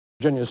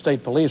Virginia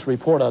State Police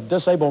report a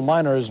disabled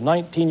miner's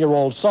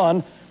 19-year-old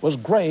son was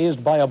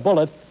grazed by a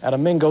bullet at a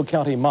Mingo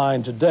County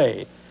mine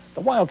today.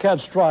 The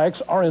Wildcat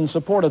strikes are in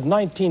support of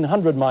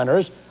 1,900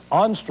 miners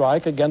on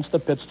strike against the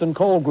Pittston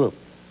Coal Group.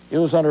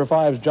 News Center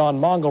 5's John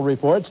Mongol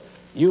reports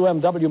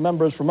UMW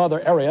members from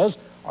other areas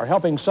are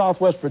helping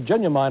Southwest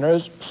Virginia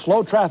miners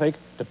slow traffic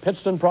to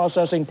Pittston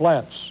processing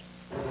plants.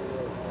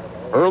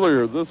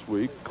 Earlier this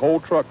week, coal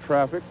truck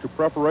traffic to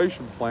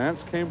preparation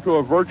plants came to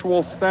a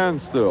virtual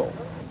standstill.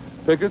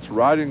 Pickets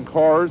riding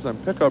cars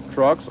and pickup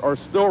trucks are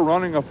still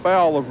running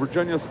afoul of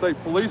Virginia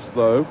State Police,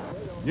 though.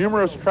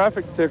 Numerous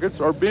traffic tickets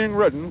are being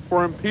written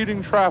for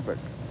impeding traffic.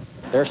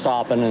 They're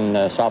stopping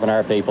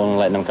our people and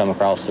letting them come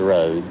across the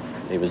road.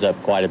 It was up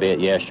quite a bit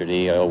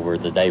yesterday over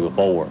the day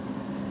before.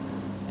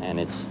 And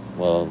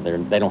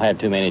they don't have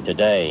too many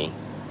today,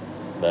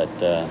 but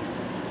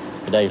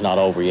today's not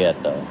over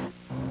yet, though.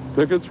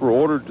 Pickets were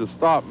ordered to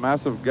stop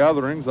massive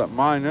gatherings at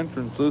mine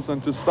entrances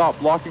and to stop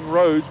blocking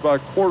roads by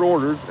court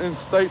orders in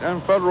state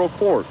and federal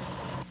courts.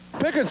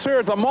 Pickets here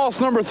at the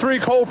Moss No. 3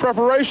 coal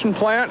preparation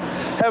plant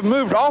have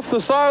moved off the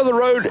side of the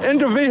road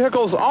into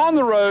vehicles on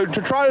the road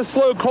to try to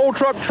slow coal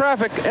truck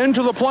traffic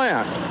into the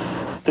plant.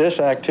 This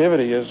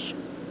activity is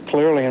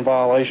clearly in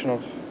violation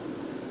of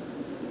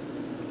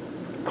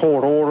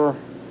court order.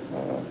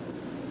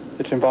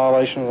 It's in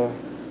violation of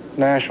the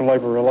National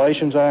Labor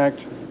Relations Act.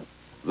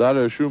 That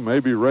issue may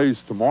be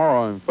raised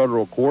tomorrow in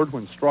federal court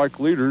when strike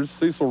leaders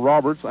Cecil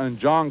Roberts and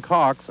John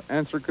Cox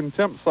answer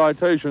contempt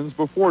citations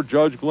before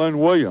Judge Glenn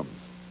Williams.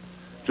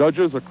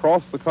 Judges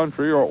across the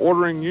country are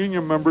ordering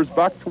union members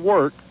back to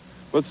work,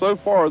 but so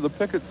far the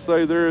pickets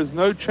say there is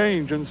no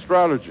change in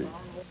strategy.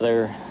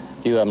 There are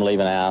a few of them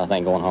leaving out, I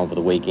think, going home for the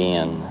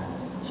weekend.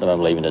 Some of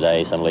them leaving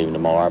today, some leaving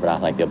tomorrow, but I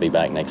think they'll be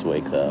back next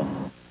week, though.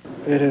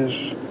 It has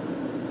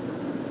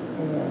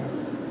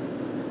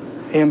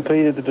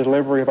impeded the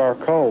delivery of our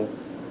coal.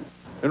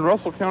 In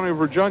Russell County,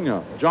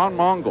 Virginia, John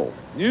Mongol,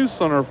 News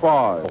Center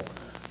 5.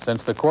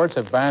 Since the courts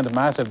have banned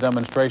massive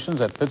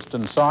demonstrations at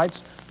Pittston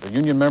sites, the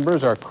union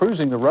members are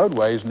cruising the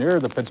roadways near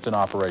the Pittston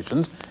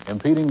operations,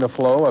 impeding the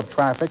flow of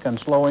traffic and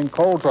slowing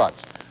coal trucks.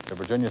 The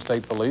Virginia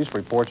State Police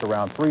reports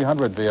around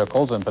 300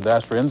 vehicles and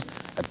pedestrians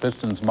at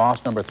Pittston's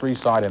Moss No. 3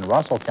 site in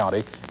Russell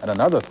County and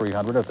another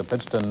 300 at the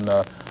Pittston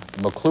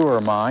McClure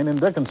mine in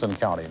Dickinson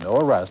County. No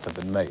arrests have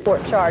been made.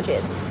 Court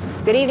charges.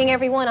 Good evening,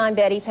 everyone. I'm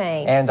Betty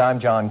Payne. And I'm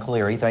John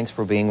Cleary. Thanks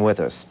for being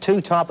with us.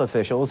 Two top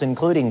officials,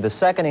 including the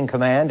second in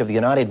command of the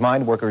United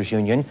Mine Workers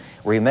Union,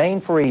 remain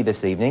free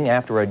this evening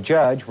after a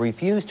judge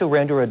refused to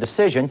render a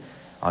decision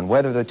on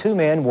whether the two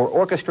men were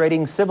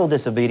orchestrating civil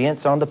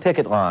disobedience on the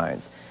picket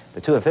lines.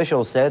 The two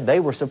officials said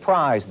they were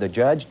surprised the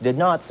judge did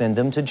not send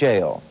them to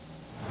jail.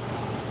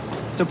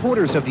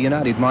 Supporters of the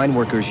United Mine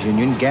Workers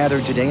Union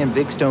gathered today in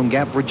Big Stone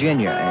Gap,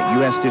 Virginia at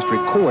U.S.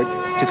 District Court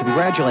to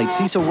congratulate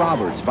Cecil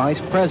Roberts, Vice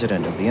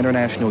President of the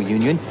International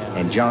Union,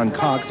 and John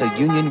Cox, a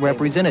union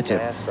representative,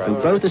 who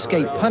both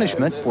escaped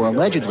punishment for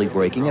allegedly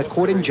breaking a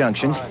court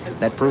injunction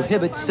that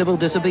prohibits civil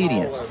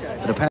disobedience.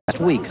 For the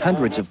past week,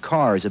 hundreds of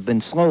cars have been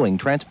slowing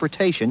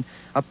transportation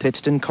of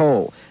Pittston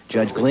coal.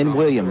 Judge Glenn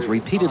Williams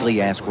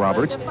repeatedly asked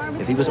Roberts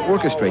if he was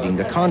orchestrating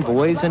the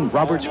convoys, and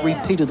Roberts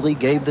repeatedly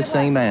gave the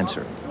same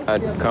answer. I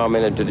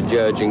commented to the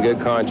judge in good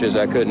conscience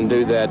I couldn't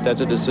do that.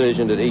 That's a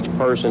decision that each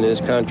person in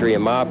this country,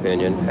 in my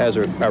opinion, has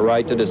a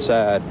right to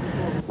decide.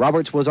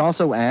 Roberts was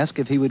also asked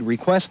if he would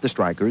request the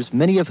strikers,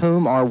 many of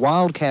whom are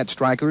wildcat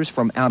strikers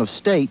from out of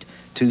state,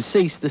 to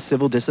cease the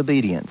civil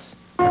disobedience.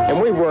 And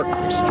we work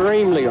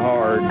extremely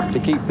hard to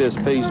keep this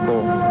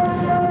peaceful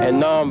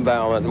and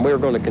nonviolent, and we're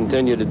going to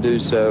continue to do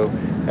so.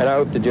 And I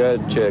hope the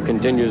judge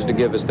continues to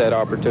give us that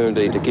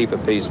opportunity to keep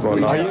it peaceful.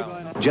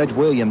 Judge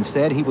Williams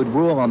said he would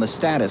rule on the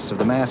status of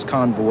the mass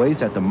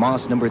convoys at the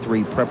Moss No.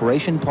 3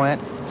 preparation plant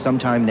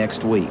sometime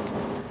next week.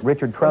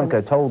 Richard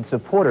Trumka told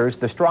supporters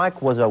the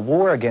strike was a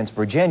war against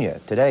Virginia.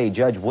 Today,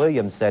 Judge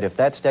Williams said if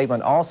that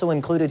statement also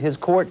included his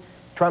court,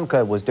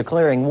 Trumka was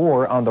declaring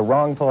war on the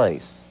wrong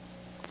place.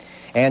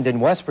 And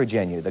in West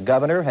Virginia, the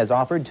governor has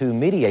offered to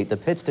mediate the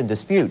Pittston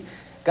dispute.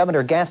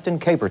 Governor Gaston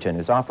Caperton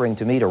is offering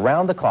to meet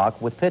around the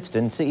clock with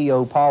Pittston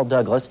CEO Paul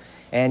Douglas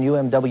and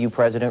UMW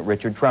President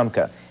Richard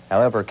Trumka.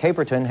 However,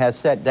 Caperton has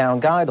set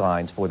down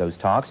guidelines for those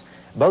talks.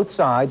 Both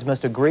sides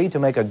must agree to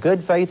make a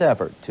good faith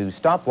effort to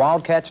stop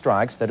wildcat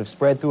strikes that have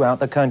spread throughout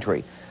the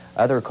country.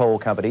 Other coal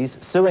companies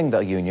suing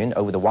the union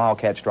over the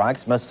wildcat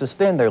strikes must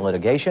suspend their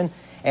litigation,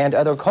 and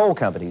other coal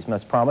companies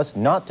must promise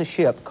not to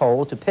ship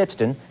coal to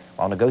Pittston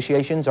while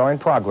negotiations are in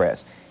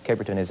progress.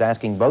 Caperton is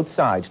asking both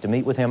sides to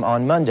meet with him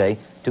on Monday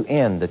to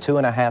end the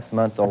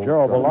 2.5-month-old.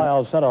 Gerald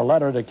Belial sent a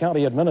letter to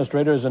county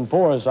administrators in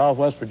 4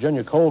 Southwest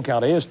Virginia coal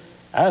counties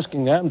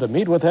asking them to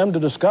meet with him to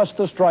discuss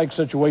the strike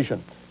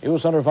situation.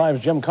 News Center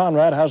 5's Jim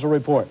Conrad has a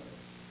report.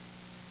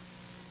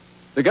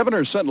 The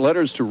governor sent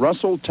letters to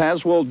Russell,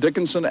 Tazewell,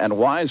 Dickinson, and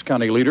Wise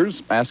County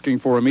leaders asking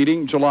for a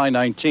meeting July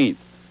 19th.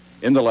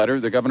 In the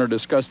letter, the governor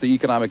discussed the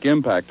economic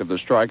impact of the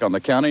strike on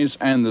the counties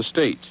and the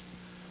states.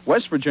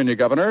 West Virginia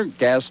Governor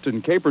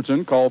Gaston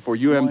Caperton called for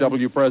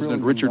UMW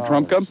President Richard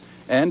Trumka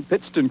and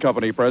Pittston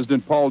Company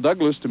President Paul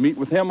Douglas to meet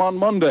with him on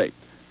Monday.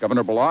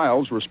 Governor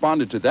Belials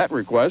responded to that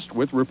request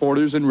with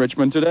reporters in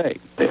Richmond today.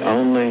 The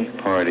only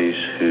parties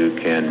who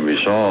can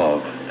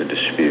resolve the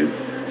dispute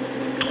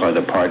are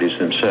the parties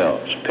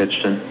themselves,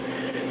 Pittston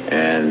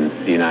and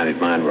the United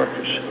Mine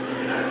Workers.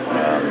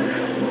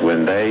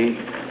 When they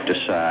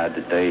decide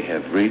that they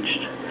have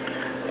reached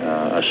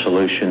a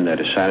solution that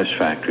is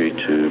satisfactory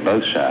to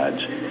both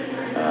sides,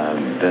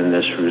 then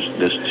this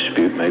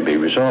dispute may be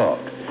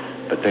resolved.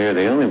 But they are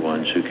the only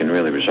ones who can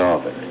really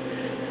resolve it.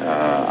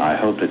 I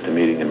hope that the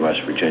meeting in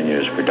West Virginia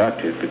is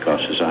productive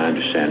because, as I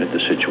understand it, the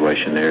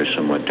situation there is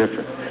somewhat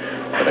different.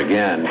 But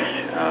again,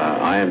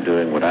 I am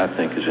doing what I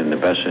think is in the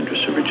best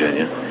interest of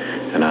Virginia,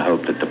 and I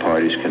hope that the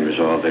parties can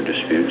resolve their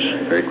disputes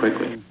very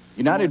quickly.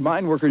 United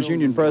Mine Workers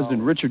Union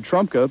President Richard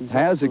Trumka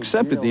has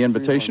accepted the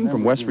invitation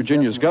from West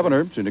Virginia's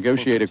governor to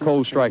negotiate a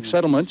coal strike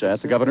settlement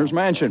at the governor's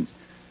mansion.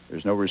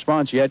 There's no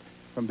response yet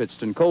from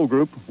Pittston Coal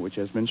Group, which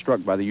has been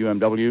struck by the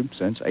UMW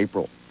since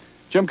April.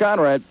 Jim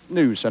Conrad,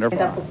 News Center.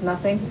 End up with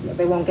nothing?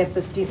 They won't get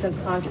this decent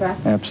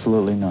contract?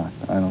 Absolutely not.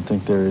 I don't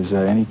think there is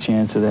any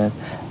chance of that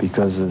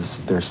because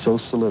they're so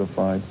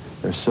solidified,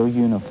 they're so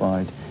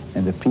unified,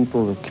 and the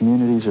people, the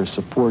communities are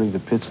supporting the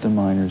Pittston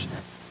miners.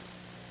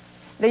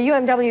 The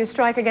UMW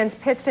strike against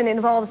Pittston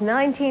involves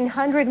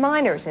 1,900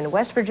 miners in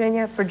West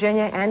Virginia,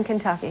 and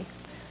Kentucky.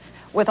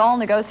 With all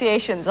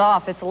negotiations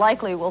off, it's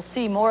likely we'll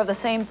see more of the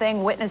same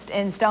thing witnessed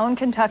in Stone,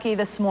 Kentucky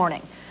this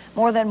morning.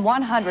 More than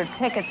 100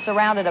 pickets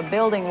surrounded a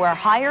building where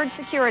hired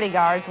security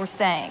guards were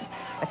staying.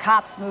 The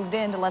cops moved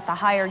in to let the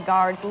hired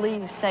guards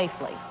leave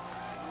safely.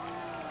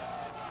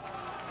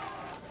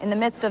 In the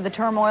midst of the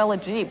turmoil, a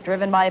Jeep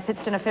driven by a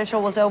Pittston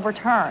official was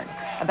overturned.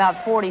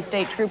 About 40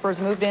 state troopers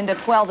moved in to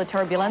quell the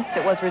turbulence.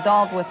 It was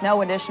resolved with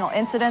no additional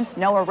incidents,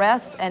 no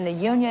arrests, and the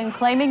union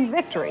claiming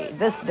victory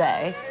this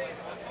day.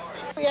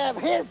 We have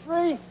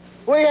history,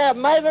 we have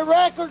made a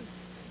record,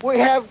 we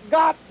have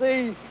got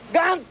the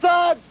gun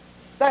thuds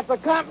that the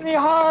company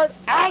hired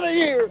out of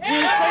here.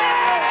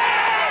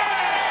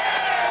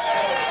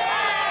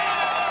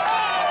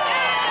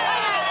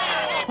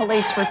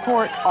 Police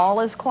report all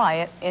is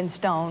quiet in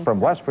Stone. From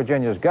West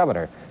Virginia's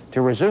governor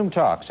to resume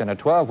talks in a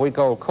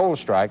 12-week-old coal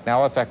strike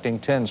now affecting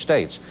 10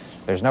 states.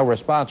 There's no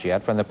response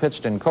yet from the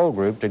Pittston Coal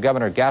Group to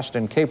Governor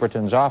Gaston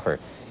Caperton's offer.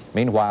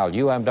 Meanwhile,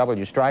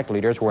 UMW strike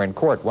leaders were in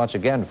court once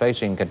again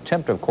facing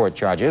contempt of court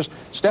charges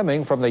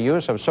stemming from the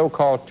use of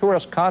so-called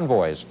tourist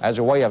convoys as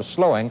a way of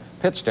slowing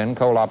Pittston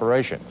coal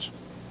operations.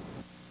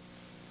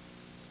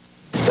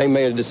 They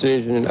made a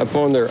decision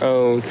upon their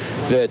own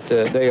that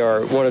they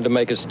wanted to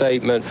make a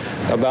statement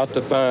about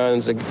the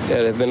fines that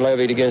have been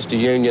levied against the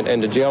union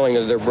and the jailing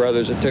of their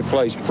brothers that took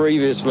place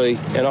previously,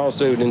 and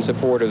also in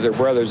support of their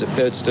brothers at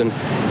Pittston.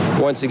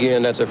 Once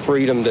again, that's a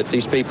freedom that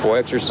these people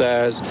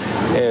exercise,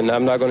 and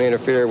I'm not going to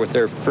interfere with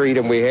their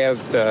freedom. We have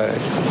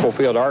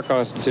fulfilled our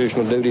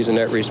constitutional duties in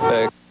that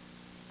respect.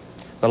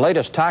 The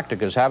latest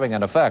tactic is having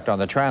an effect on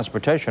the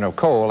transportation of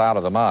coal out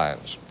of the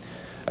mines.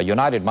 A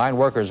United Mine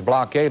Workers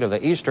blockade of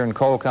the Eastern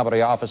Coal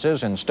Company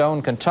offices in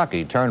Stone,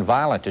 Kentucky turned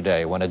violent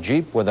today when a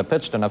Jeep with a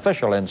Pittston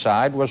official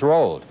inside was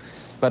rolled.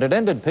 But it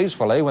ended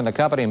peacefully when the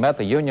company met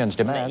the union's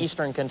demand.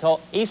 The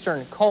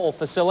Eastern Coal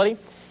facility.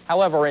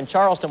 However, in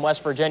Charleston,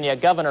 West Virginia,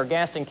 Governor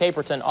Gaston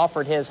Caperton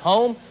offered his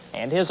home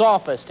and his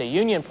office to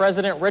Union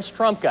President Rich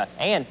Trumka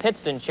and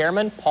Pittston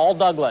Chairman Paul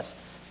Douglas.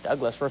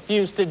 Douglas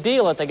refused to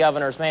deal at the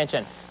governor's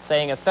mansion,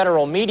 saying a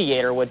federal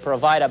mediator would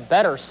provide a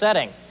better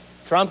setting.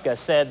 Trumka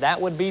said that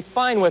would be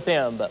fine with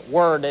him, but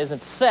word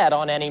isn't set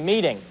on any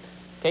meeting.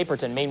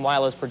 Caperton,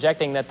 meanwhile, is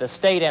projecting that the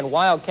state and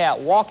Wildcat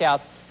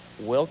walkouts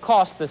will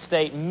cost the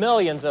state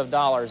millions of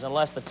dollars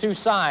unless the two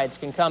sides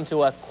can come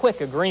to a quick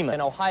agreement.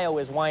 And Ohio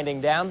is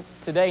winding down.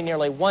 Today,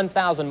 nearly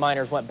 1,000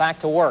 miners went back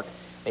to work.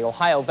 The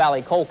Ohio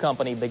Valley Coal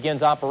Company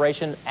begins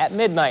operation at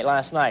midnight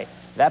last night.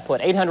 That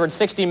put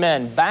 860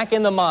 men back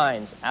in the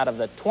mines out of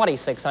the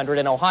 2,600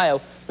 in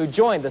Ohio who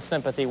joined the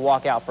sympathy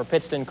walkout for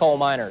Pittston coal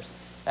miners.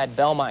 That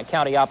Belmont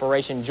County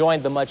operation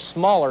joined the much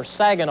smaller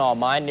Saginaw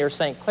mine near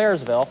St.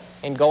 Clairsville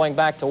in going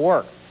back to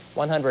work.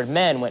 100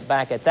 men went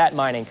back at that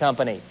mining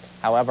company.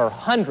 However,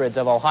 hundreds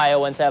of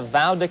Ohioans have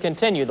vowed to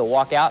continue the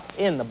walkout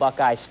in the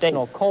Buckeye State.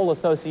 Coal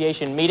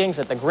Association meetings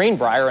at the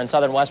Greenbrier in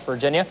southern West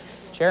Virginia.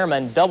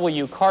 Chairman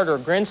W. Carter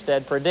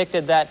Grinstead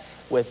predicted that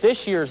with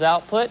this year's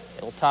output,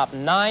 it'll top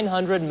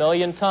 900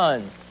 million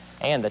tons.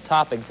 And the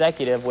top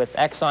executive with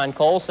Exxon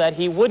Coal said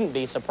he wouldn't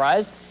be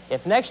surprised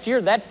if next year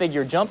that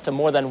figure jumped to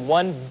more than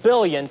 1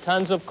 billion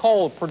tons of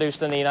coal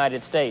produced in the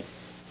United States.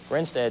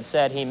 Grinstead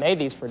said he made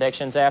these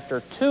predictions after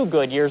 2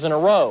 good years in a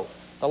row,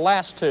 the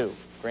last 2.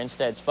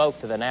 Grinstead spoke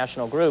to the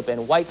national group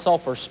in White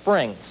Sulphur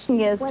Springs.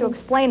 Is to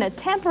explain a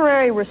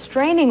temporary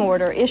restraining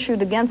order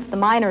issued against the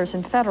miners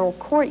in federal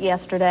court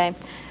yesterday.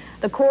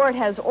 The court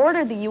has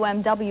ordered the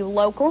UMW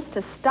locals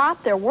to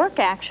stop their work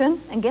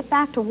action and get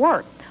back to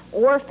work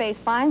or face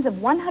fines of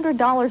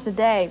 $100 a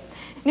day.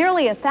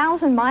 Nearly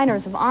 1,000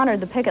 miners have honored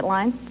the picket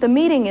line. The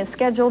meeting is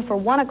scheduled for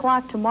 1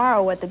 o'clock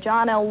tomorrow at the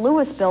John L.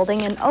 Lewis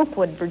building in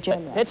Oakwood,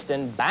 Virginia. But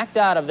Pittston backed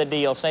out of the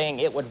deal, saying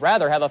it would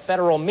rather have a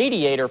federal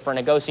mediator for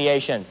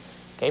negotiations.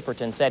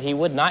 Caperton said he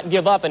would not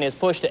give up in his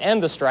push to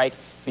end the strike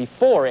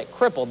before it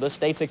crippled the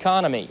state's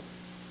economy.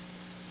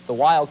 The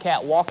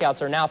Wildcat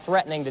walkouts are now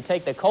threatening to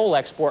take the coal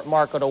export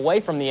market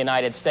away from the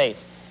United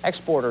States.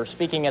 Exporters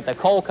speaking at the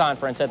coal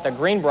conference at the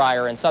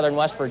Greenbrier in southern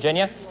West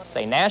Virginia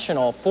say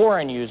national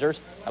foreign users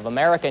of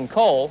American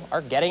coal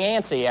are getting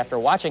antsy after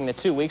watching the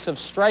 2 weeks of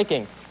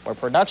striking, where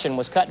production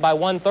was cut by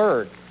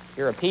 1/3.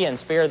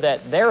 Europeans fear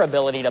that their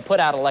ability to put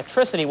out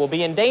electricity will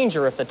be in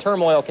danger if the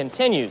turmoil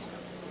continues.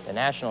 The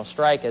national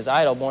strike has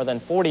idled more than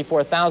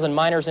 44,000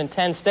 miners in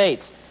 10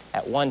 states.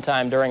 At one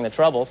time during the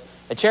Troubles,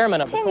 the chairman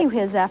of continue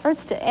his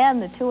efforts to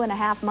end the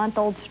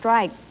 2.5-month-old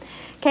strike.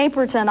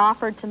 Caperton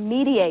offered to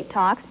mediate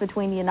talks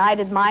between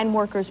United Mine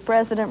Workers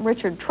President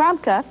Richard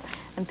Trumka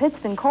and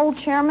Pittston Coal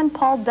Chairman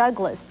Paul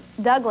Douglas.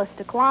 Douglas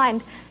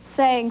declined,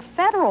 saying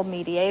federal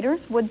mediators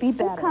would be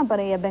better. The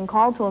company have been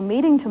called to a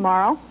meeting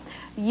tomorrow.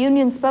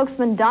 Union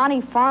spokesman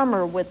Donnie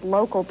Farmer with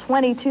Local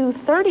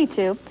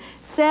 2232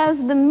 says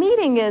the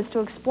meeting is to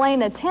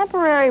explain a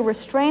temporary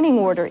restraining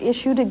order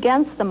issued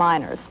against the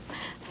miners.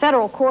 The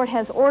federal court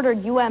has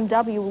ordered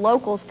UMW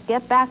locals to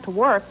get back to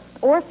work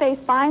or face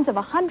fines of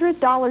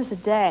 $100 a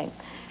day.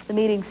 The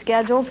meeting's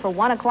scheduled for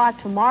 1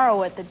 o'clock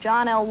tomorrow at the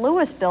John L.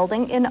 Lewis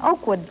building in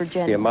Oakwood,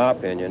 Virginia. In my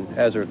opinion,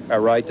 has a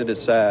right to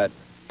decide.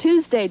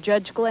 Tuesday,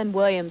 Judge Glenn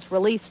Williams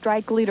released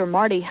strike leader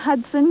Marty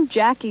Hudson,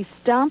 Jackie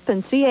Stump,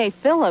 and C.A.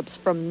 Phillips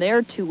from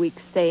their 2-week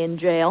stay in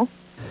jail.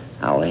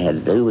 All they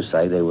had to do was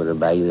say they would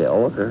obey the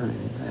order,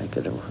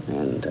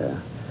 and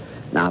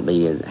not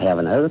be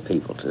having other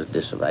people to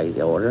disobey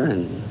the order,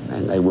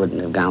 and they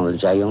wouldn't have gone to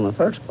jail in the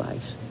first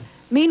place.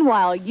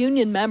 Meanwhile,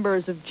 union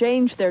members have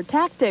changed their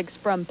tactics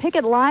from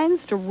picket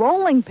lines to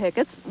rolling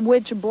pickets,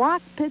 which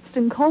block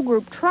Pittston Coal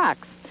Group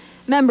trucks.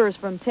 Members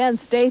from 10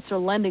 states are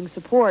lending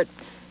support.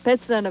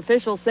 Pittston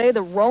officials say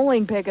the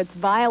rolling pickets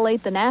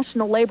violate the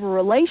National Labor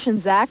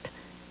Relations Act,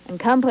 and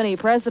company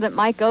president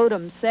Mike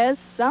Odom says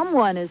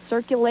someone is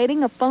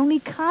circulating a phony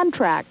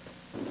contract.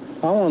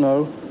 I want to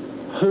know,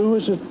 who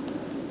is it?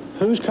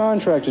 Whose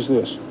contract is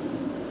this?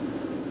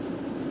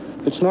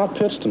 It's not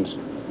Pittston's.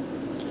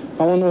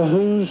 I want to know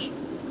who's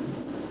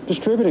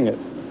distributing it.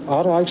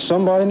 I'd like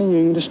somebody in the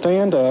union to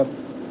stand up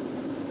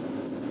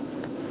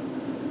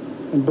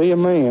and be a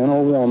man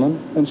or woman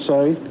and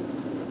say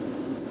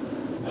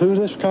who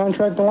this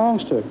contract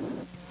belongs to.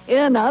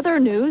 In other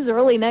news,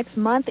 early next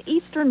month,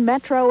 Eastern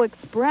Metro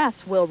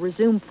Express will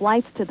resume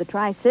flights to the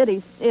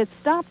Tri-Cities. It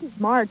stopped in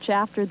March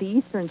after the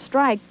Eastern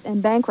strike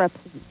and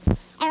bankruptcy.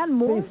 And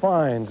more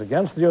fines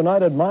against the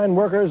United Mine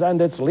Workers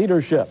and its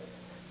leadership.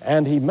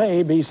 And he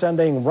may be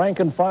sending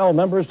rank-and-file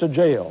members to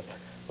jail.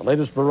 The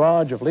latest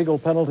barrage of legal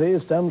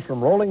penalties stems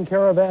from rolling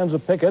caravans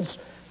of pickets,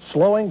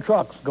 slowing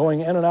trucks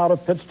going in and out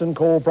of Pittston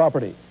coal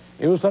property.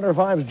 News Center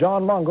 5's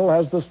John Mongol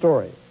has the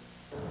story.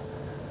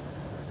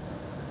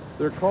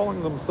 They're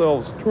calling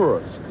themselves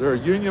tourists. They're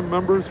union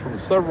members from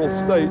several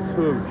states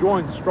who have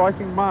joined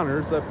striking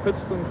miners at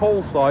Pittston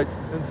coal sites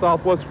in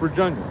southwest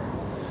Virginia.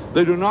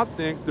 They do not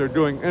think they're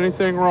doing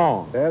anything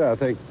wrong. Ed, I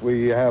think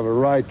we have a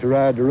right to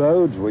ride the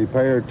roads. We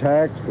pay our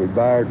tax, we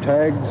buy our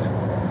tags.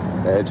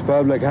 It's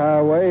public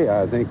highway.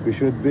 I think we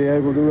should be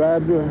able to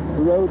ride the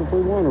road if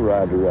we want to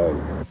ride the road.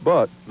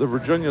 But the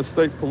Virginia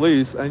State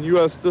Police and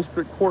U.S.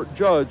 District Court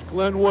Judge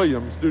Glenn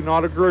Williams do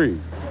not agree.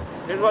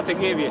 Here's what they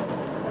give you.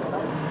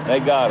 They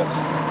got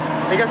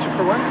us. They got you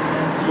for what?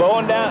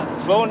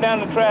 Slowing down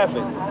the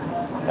traffic.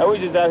 Now we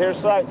just out here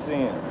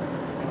sightseeing.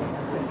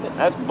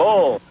 That's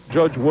bull.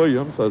 Judge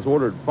Williams has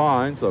ordered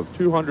fines of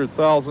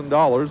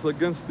 $200,000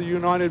 against the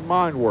United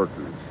Mine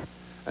Workers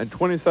and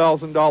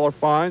 $20,000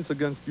 fines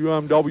against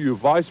UMW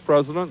Vice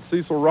President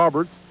Cecil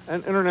Roberts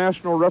and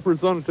International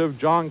Representative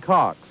John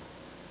Cox.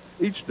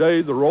 Each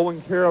day the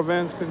rolling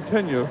caravans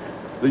continue.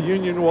 The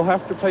union will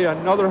have to pay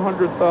another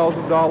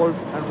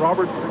 $100,000 and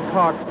Roberts and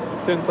Cox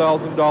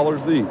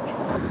 $10,000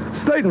 each.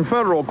 State and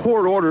federal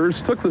court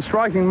orders took the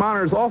striking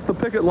miners off the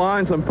picket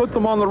lines and put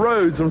them on the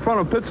roads in front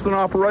of Pittston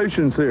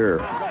operations here.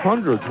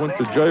 Hundreds went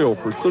to jail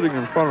for sitting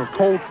in front of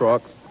coal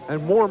trucks,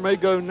 and more may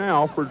go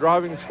now for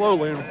driving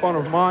slowly in front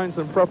of mines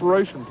and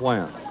preparation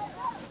plants.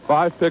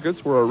 5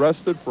 pickets were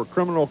arrested for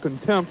criminal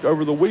contempt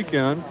over the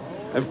weekend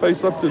and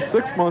face up to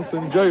 6 months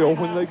in jail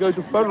when they go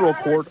to federal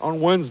court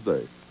on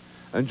Wednesday.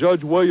 And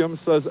Judge Williams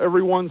says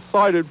everyone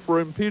cited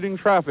for impeding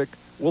traffic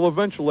will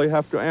eventually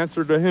have to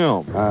answer to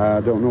him.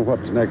 I don't know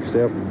what the next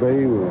step will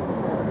be.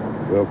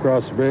 We'll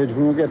cross the bridge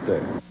when we get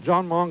there.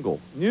 John Mongol,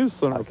 News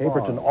Center 5.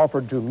 Caperton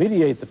offered to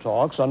mediate the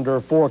talks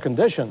under 4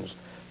 conditions.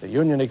 The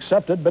union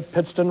accepted, but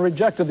Pittston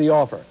rejected the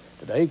offer.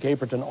 Today,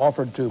 Caperton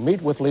offered to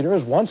meet with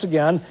leaders once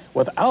again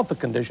without the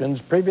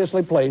conditions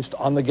previously placed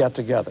on the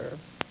get-together.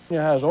 The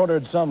union has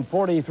ordered some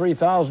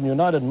 43,000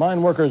 United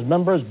Mine Workers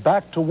members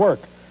back to work.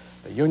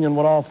 The union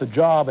went off the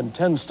job in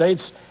 10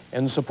 states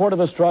in support of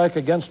a strike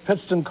against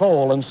Pittston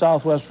Coal in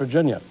southwest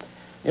Virginia.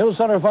 News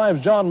Center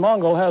 5's John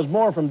Mongol has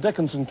more from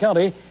Dickinson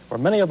County, where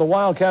many of the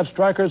Wildcat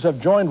strikers have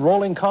joined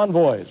rolling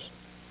convoys.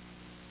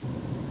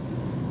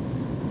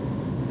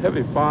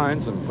 Heavy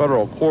fines in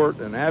federal court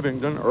in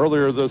Abingdon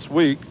earlier this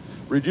week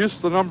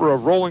reduced the number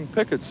of rolling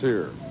pickets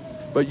here.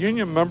 But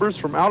union members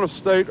from out of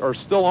state are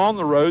still on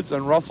the roads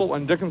in Russell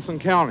and Dickinson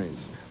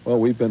counties. Well,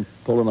 we've been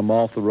pulling them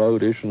off the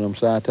road, issuing them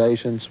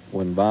citations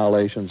when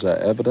violations are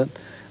evident.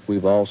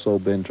 We've also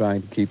been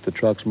trying to keep the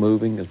trucks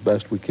moving as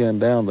best we can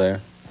down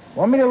there.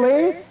 Want me to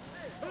leave?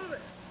 Move it.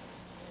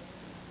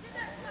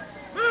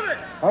 Move it.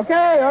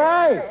 Okay, all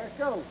right. Let's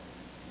go.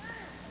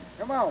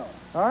 Come on.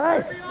 All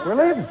right, we're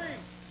leaving.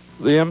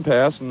 The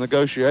impasse in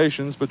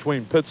negotiations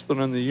between Pittston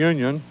and the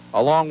union,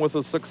 along with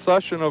a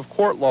succession of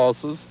court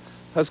losses,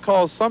 has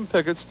caused some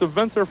pickets to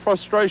vent their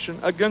frustration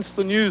against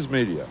the news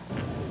media.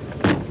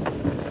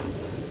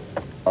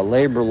 A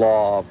labor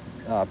law,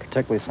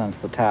 particularly since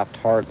the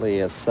Taft-Hartley,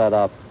 is set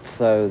up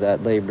so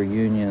that labor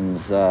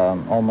unions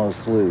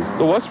almost lose.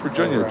 The West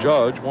Virginia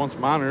judge wants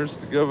miners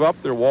to give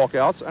up their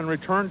walkouts and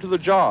return to the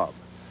job.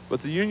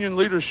 But the union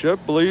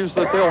leadership believes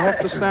that they'll have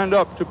to stand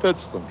up to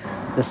Pittston.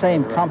 The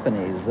same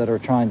companies that are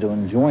trying to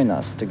enjoin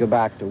us to go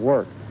back to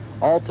work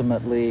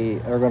ultimately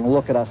are going to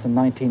look at us in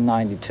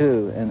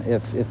 1992, and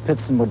if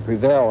Pittston would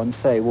prevail and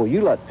say, well,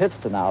 you let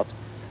Pittston out,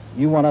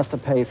 you want us to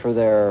pay for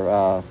their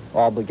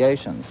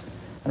obligations,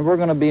 and we're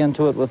going to be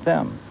into it with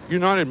them.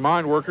 United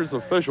Mine Workers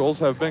officials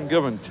have been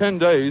given 10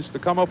 days to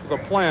come up with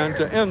a plan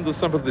to end the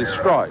sympathy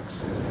strikes.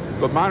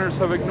 But miners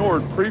have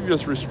ignored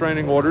previous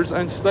restraining orders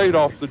and stayed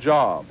off the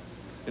job.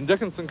 In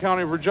Dickinson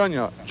County,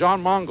 Virginia,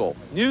 John Mongol,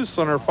 News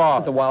Center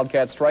 5. The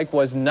Wildcat strike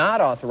was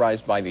not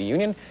authorized by the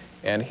union,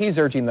 and he's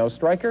urging those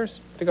strikers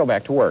to go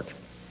back to work.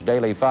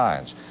 Daily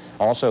fines.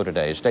 Also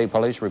today, state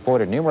police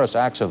reported numerous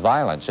acts of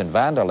violence and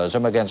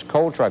vandalism against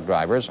coal truck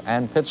drivers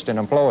and Pittston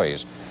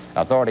employees.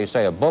 Authorities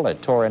say a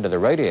bullet tore into the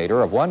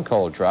radiator of one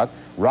coal truck,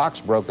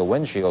 rocks broke the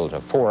windshields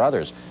of 4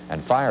 others,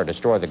 and fire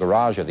destroyed the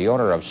garage of the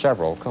owner of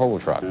several coal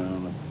trucks.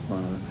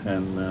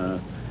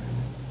 And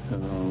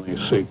we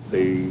seek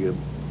the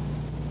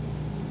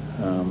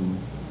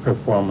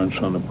performance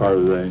on the part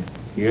of the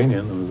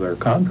union of their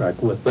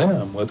contract with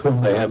them, with whom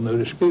they have no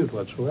dispute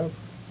whatsoever.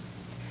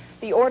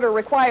 The order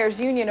requires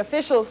union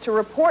officials to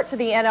report to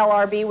the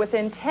NLRB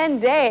within 10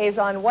 days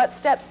on what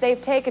steps they've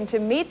taken to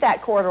meet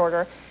that court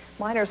order.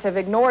 Miners have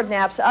ignored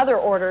NAP's other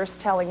orders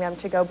telling them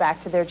to go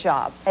back to their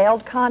jobs.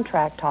 Failed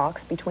contract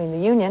talks between the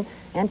union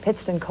and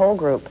Pittston Coal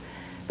Group.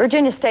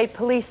 Virginia State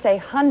Police say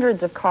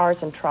hundreds of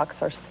cars and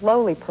trucks are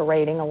slowly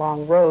parading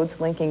along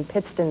roads linking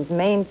Pittston's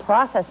main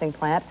processing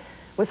plant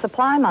with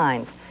supply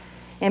mines.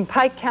 In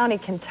Pike County,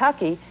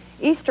 Kentucky,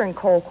 Eastern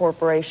Coal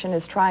Corporation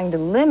is trying to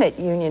limit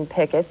union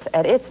pickets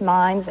at its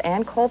mines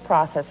and coal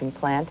processing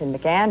plant in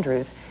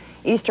McAndrews.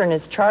 Eastern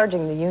is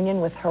charging the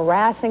union with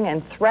harassing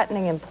and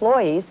threatening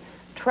employees,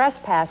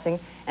 trespassing,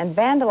 and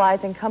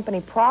vandalizing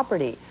company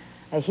property.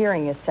 A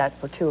hearing is set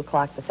for 2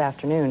 o'clock this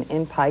afternoon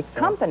in Pike.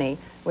 Company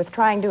with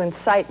trying to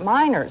incite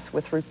miners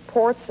with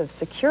reports of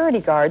security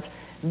guards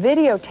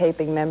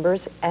videotaping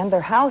members and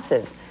their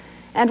houses.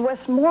 And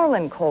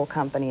Westmoreland Coal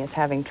Company is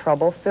having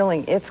trouble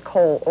filling its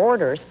coal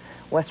orders.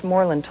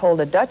 Westmoreland told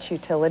a Dutch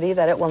utility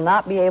that it will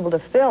not be able to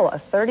fill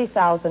a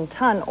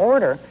 30,000-ton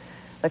order.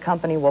 The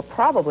company will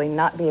probably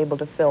not be able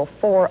to fill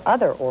 4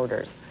 other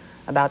orders.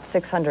 About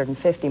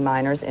 650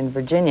 miners in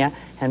Virginia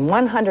and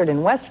 100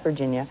 in West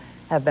Virginia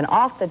have been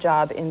off the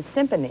job in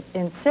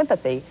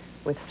sympathy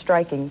with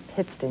striking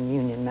Pittston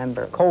union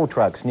members. Coal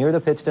trucks near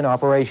the Pittston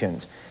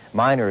operations.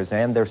 Miners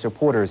and their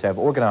supporters have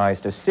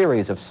organized a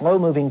series of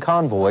slow-moving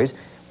convoys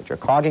which are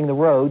clogging the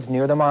roads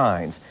near the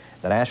mines.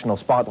 The national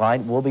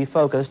spotlight will be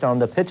focused on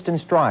the Pittston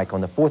strike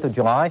on the 4th of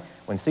July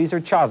when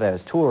Cesar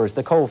Chavez tours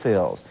the coal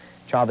fields.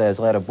 Chavez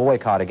led a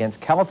boycott against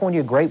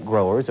California grape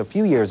growers a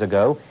few years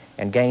ago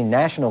and gained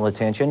national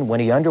attention when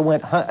he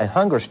underwent a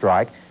hunger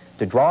strike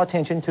to draw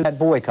attention to that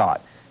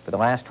boycott. For the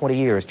last 20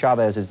 years,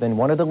 Chavez has been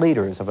one of the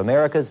leaders of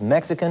America's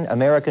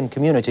Mexican-American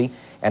community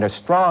and a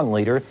strong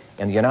leader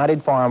in the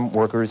United Farm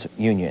Workers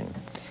Union.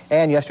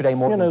 And yesterday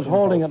morning... The union is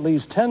holding at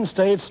least 10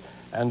 states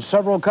and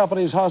several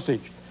companies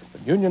hostage.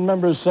 But union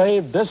members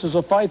say this is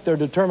a fight they're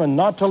determined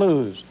not to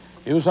lose.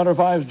 News Center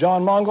 5's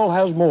John Mongol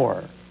has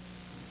more.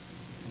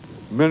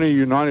 Many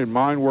United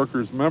Mine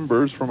Workers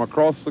members from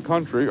across the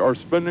country are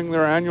spending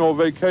their annual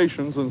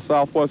vacations in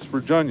Southwest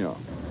Virginia.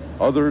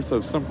 Others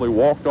have simply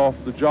walked off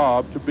the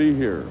job to be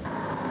here.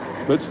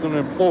 Pittston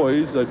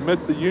employees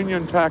admit the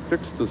union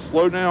tactics to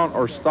slow down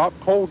or stop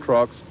coal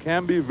trucks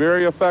can be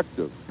very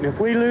effective. If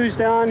we lose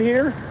down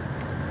here,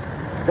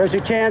 there's a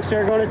chance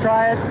they're going to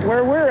try it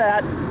where we're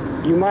at.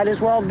 You might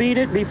as well beat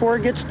it before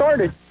it gets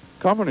started.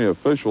 Company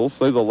officials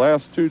say the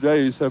last 2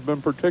 days have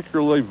been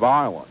particularly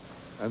violent,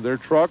 and their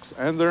trucks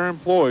and their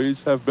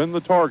employees have been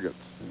the targets.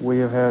 We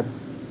have had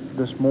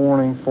this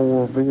morning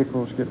 4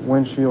 vehicles get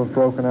windshields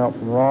broken out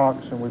from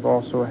rocks, and we've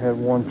also had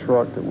 1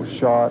 truck that was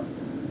shot,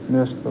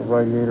 missed the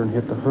radiator and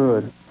hit the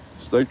hood.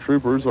 State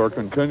troopers are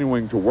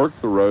continuing to work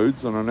the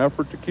roads in an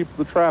effort to keep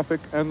the traffic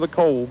and the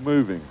coal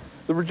moving.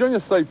 The Virginia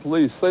State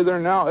Police say they're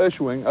now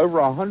issuing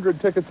over 100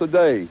 tickets a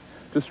day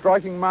to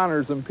striking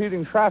miners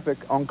impeding traffic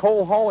on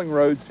coal hauling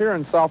roads here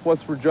in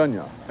Southwest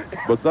Virginia.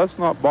 But that's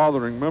not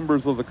bothering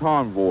members of the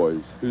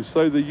convoys, who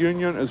say the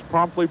union is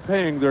promptly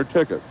paying their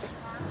tickets,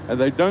 and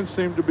they don't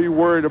seem to be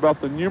worried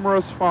about the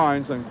numerous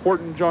fines and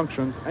court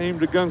injunctions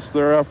aimed against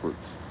their efforts.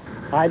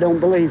 I don't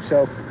believe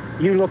so.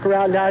 You look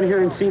around down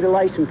here and see the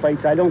license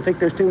plates. I don't think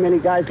there's too many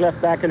guys left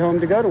back at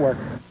home to go to work.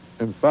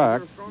 In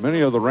fact,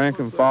 many of the rank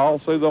and file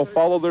say they'll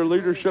follow their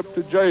leadership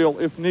to jail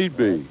if need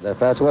be. If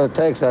that's what it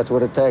takes, that's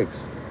what it takes.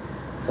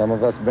 Some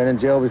of us have been in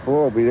jail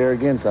before. We'll be there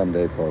again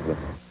someday, probably.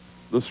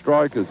 The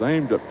strike is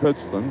aimed at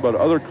Pittston, but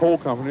other coal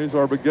companies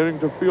are beginning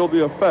to feel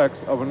the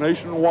effects of a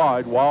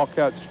nationwide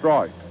wildcat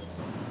strike.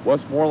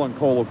 Westmoreland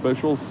coal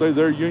officials say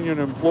their union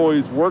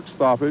employees' work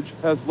stoppage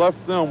has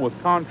left them with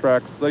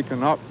contracts they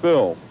cannot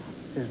fill.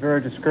 It's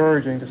very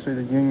discouraging to see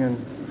the union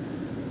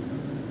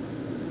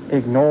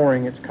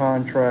ignoring its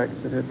contracts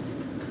that it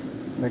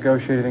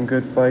negotiated in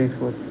good faith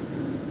with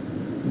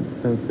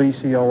the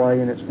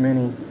BCOA and its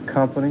many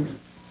companies.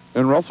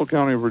 In Russell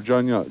County,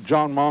 Virginia,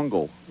 John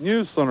Mongol,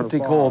 News Center 50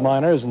 coal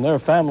miners and their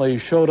families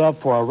showed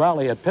up for a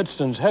rally at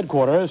Pittston's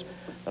headquarters.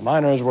 The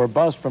miners were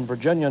bused from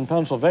Virginia and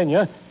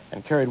Pennsylvania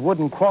and carried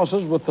wooden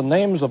crosses with the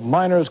names of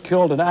miners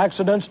killed in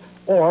accidents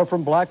or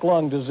from black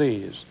lung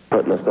disease.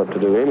 Putting us up to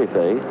do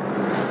anything.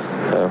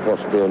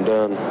 What's being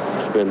done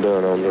has been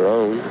done on their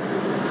own,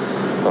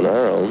 on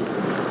our own.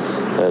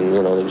 And,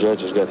 you know, the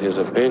judge has got his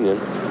opinion.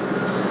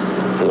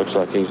 It looks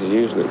like he's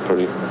using it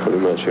pretty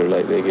much here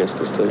lately against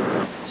us, too.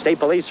 State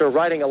police are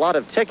writing a lot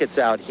of tickets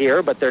out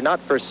here, but they're not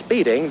for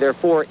speeding, they're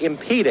for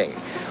impeding.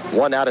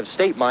 One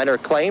out-of-state miner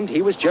claimed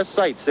he was just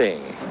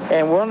sightseeing.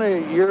 And one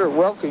of your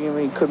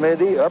welcoming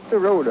committee up the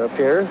road up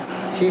here,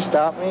 he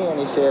stopped me and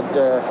he said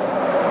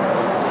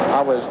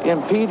I was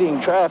impeding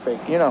traffic,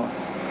 you know.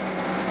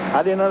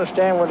 I didn't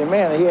understand what he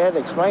meant. He had to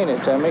explain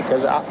it to me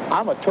because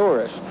I'm a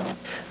tourist.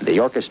 The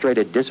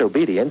orchestrated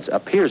disobedience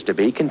appears to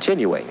be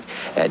continuing,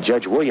 and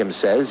Judge Williams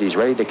says he's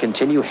ready to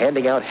continue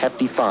handing out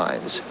hefty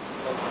fines.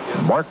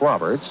 Mark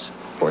Roberts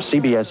for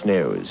CBS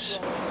News.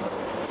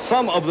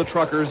 Some of the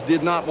truckers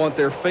did not want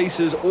their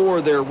faces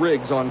or their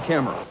rigs on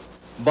camera,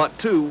 but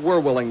two were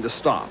willing to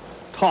stop,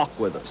 talk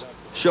with us,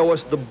 show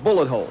us the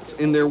bullet holes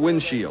in their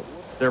windshield,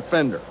 their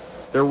fender,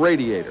 their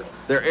radiator,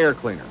 their air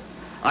cleaner.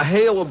 A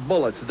hail of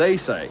bullets, they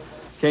say,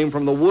 came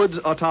from the woods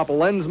atop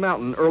Lenz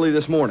Mountain early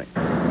this morning.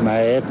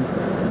 Mad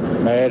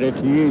at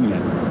the union,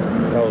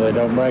 because they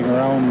don't bring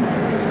their own.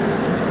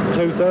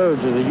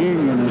 2/3 of the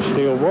union is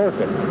still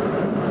working,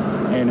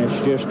 and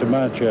it's just a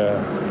bunch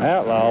of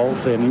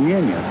outlaws in the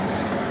union,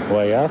 the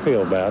way I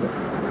feel about it.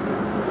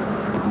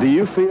 Do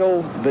you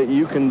feel that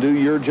you can do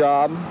your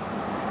job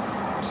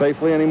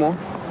safely anymore?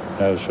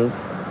 No, sir,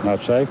 not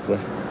safely,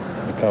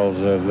 because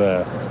of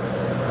the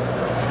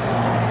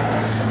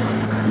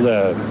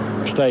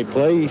state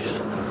police.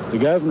 The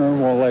governor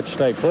won't let the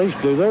state police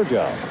do their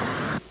job.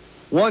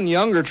 One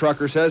younger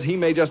trucker says he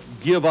may just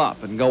give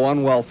up and go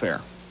on welfare.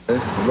 I'm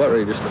about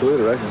ready to just quit,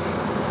 I reckon.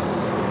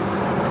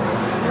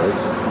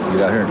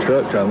 Get out here in a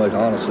truck, try to make an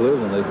honest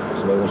living,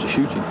 somebody wants to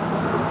shoot you.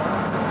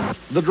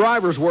 The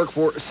drivers work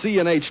for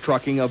C&H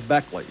Trucking of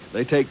Beckley.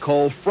 They take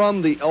coal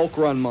from the Elk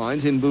Run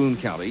mines in Boone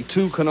County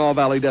to Kanawha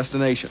Valley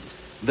destinations.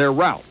 Their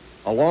route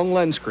along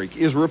Lenz Creek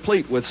is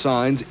replete with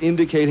signs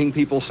indicating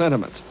people's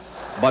sentiments.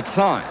 But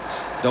signs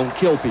don't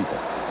kill people.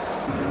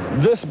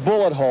 This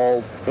bullet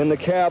hole in the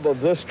cab of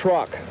this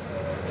truck,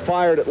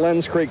 fired at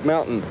Lenz Creek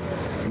Mountain,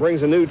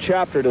 brings a new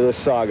chapter to this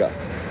saga.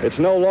 It's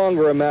no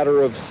longer a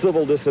matter of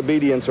civil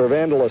disobedience or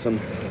vandalism.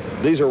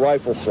 These are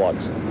rifle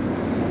slugs.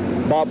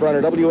 Bob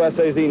Brenner,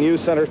 WSAZ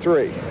News Center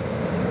 3,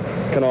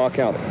 Kanawha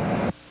County.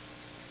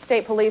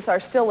 State police are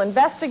still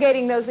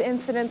investigating those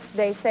incidents.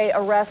 They say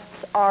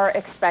arrests are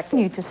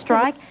expected. To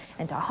strike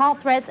and to halt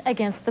threats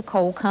against the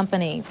coal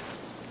companies.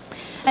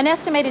 An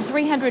estimated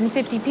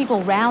 350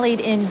 people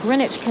rallied in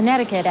Greenwich,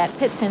 Connecticut at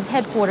Pittston's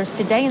headquarters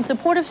today in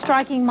support of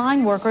striking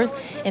mine workers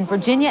in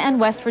Virginia and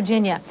West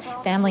Virginia.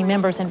 Family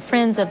members and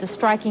friends of the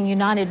striking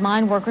United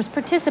Mine Workers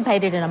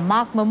participated in a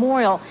mock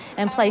memorial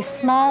and placed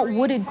small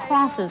wooded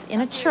crosses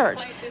in a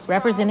church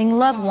representing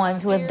loved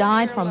ones who have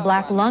died from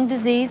black lung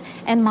disease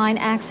and mine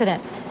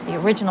accidents. The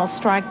original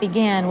strike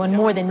began when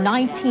more than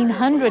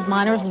 1,900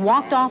 miners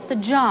walked off the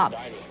job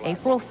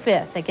April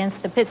 5th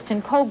against the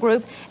Pittston Coal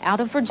Group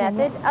out of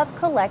Virginia. Method of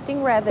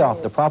collecting revenue.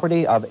 Off the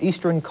property of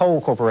Eastern Coal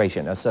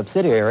Corporation, a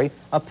subsidiary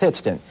of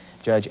Pittston.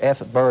 Judge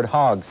F. Bird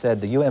Hogg said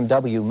the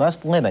UMW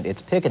must limit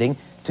its picketing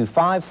to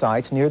 5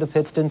 sites near the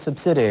Pittston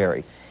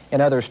subsidiary.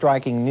 In other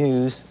striking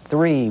news,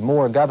 3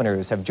 more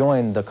governors have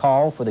joined the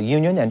call for the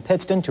union and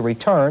Pittston to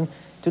return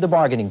to the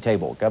bargaining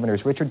table.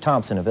 Governors Richard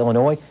Thompson of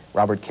Illinois,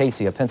 Robert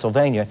Casey of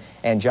Pennsylvania,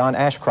 and John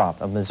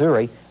Ashcroft of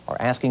Missouri are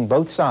asking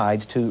both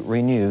sides to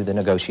renew the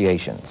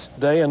negotiations.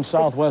 Today in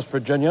Southwest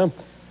Virginia,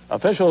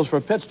 officials for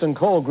Pittston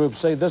Coal Group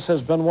say this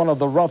has been one of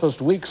the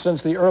roughest weeks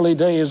since the early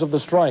days of the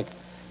strike.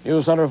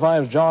 News Center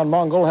 5's John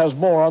Mongol has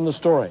more on the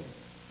story.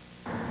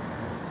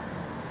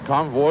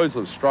 Convoys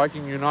of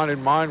striking United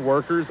Mine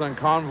Workers and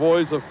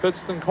convoys of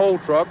Pittston coal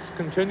trucks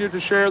continue to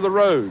share the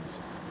roads,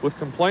 with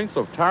complaints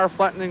of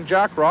tire-flattening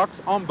jack rocks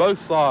on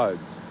both sides.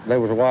 There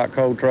was a white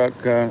coal truck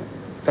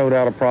throwed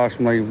out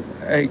approximately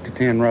 8 to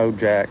 10 road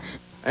jacks.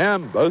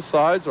 And both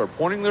sides are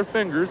pointing their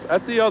fingers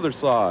at the other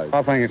side.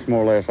 I think it's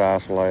more or less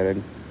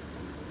isolated.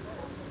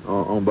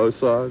 On both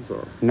sides?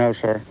 Or? No,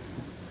 sir.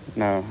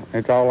 No,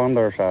 it's all on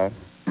their side.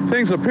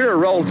 Things appear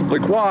relatively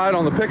quiet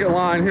on the picket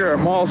line here at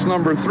Moss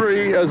number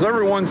 3 as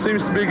everyone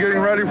seems to be getting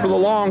ready for the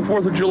long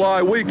 4th of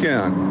July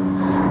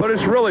weekend. But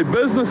it's really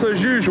business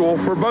as usual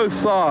for both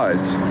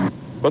sides.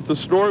 But the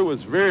story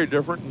was very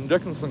different in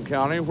Dickinson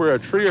County, where a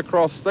tree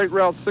across State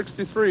Route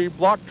 63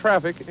 blocked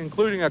traffic,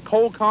 including a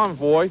coal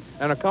convoy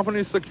and a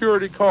company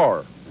security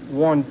car.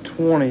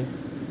 1:20,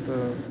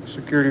 the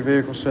security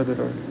vehicle said that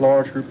a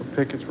large group of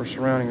pickets were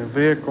surrounding the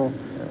vehicle.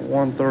 At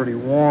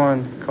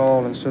 1:31,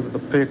 called and said that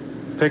the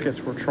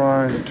pickets were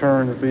trying to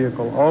turn the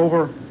vehicle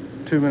over.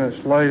 2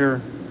 minutes later,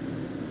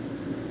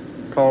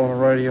 called on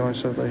the radio and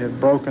said they had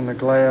broken the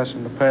glass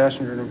and the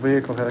passenger in the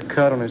vehicle had a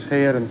cut on his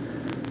head and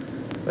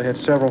they had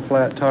several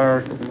flat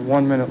tires.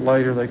 1 minute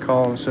later, they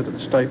called and said that the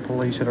state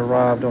police had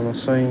arrived on the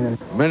scene. And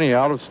many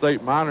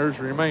out-of-state miners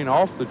remain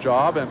off the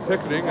job and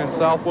picketing in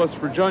Southwest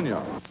Virginia,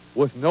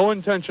 with no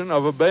intention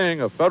of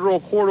obeying a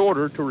federal court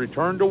order to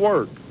return to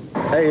work.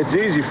 Hey, it's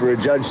easy for a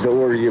judge to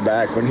order you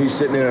back when he's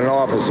sitting in an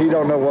office. He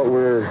don't know what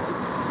we're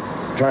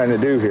trying to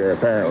do here,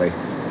 apparently.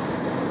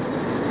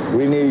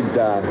 We need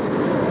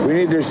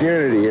this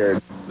unity here.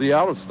 The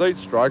out-of-state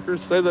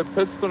strikers say that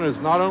Pittston is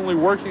not only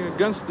working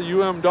against the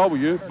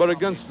UMW, but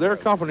against their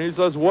companies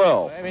as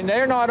well. I mean,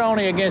 they're not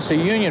only against the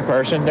union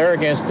person, they're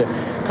against the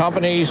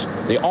companies,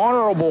 the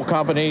honorable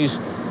companies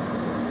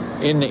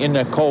in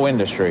the coal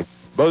industry.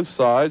 Both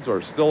sides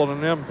are still at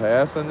an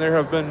impasse, and there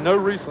have been no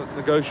recent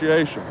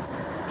negotiations.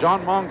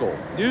 John Mongol,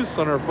 News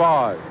Center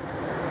 5.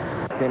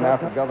 Came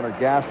after Governor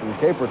Gaston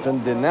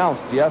Caperton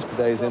denounced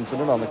yesterday's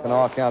incident on the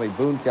Kanawha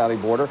County-Boone County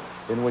border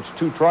in which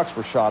 2 trucks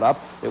were shot up.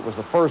 It was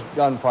the first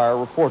gunfire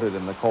reported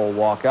in the coal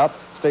walkout.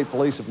 State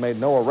police have made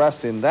no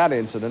arrests in that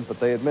incident,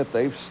 but they admit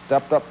they've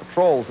stepped up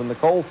patrols in the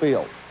coal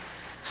field.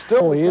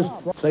 Still, police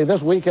say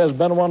this week has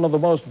been one of the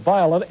most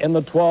violent in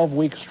the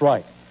 12-week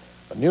strike.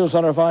 But News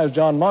Center 5's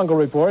John Mongol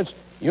reports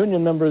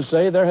union members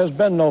say there has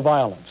been no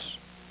violence.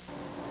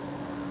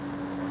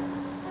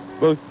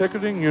 Both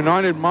picketing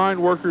United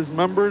Mine Workers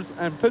members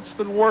and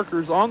Pittston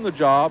workers on the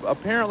job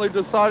apparently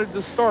decided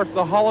to start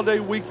the holiday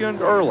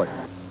weekend early.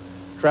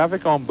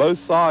 Traffic on both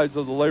sides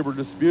of the labor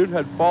dispute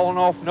had fallen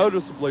off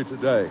noticeably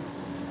today,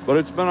 but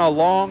it's been a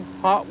long,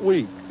 hot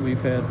week.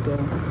 We've had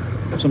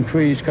some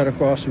trees cut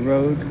across the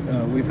road.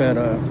 We've had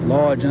a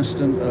large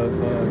incident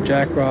of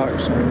jack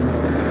rocks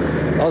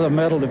and other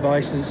metal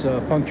devices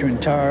puncturing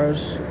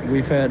tires.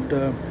 We've had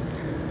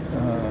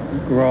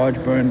garage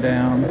burned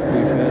down.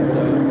 We've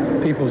had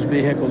people's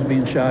vehicles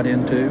being shot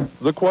into.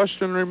 The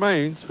question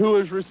remains, who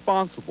is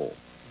responsible?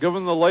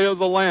 Given the lay of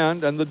the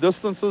land and the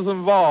distances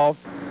involved,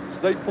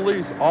 state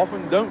police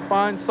often don't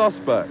find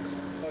suspects.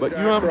 But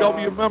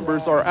UMW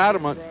members are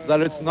adamant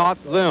that it's not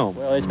them.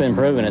 Well, it's been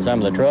proven that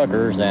some of the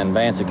truckers and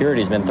van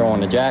security's been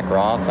throwing the jack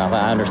rocks.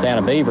 I understand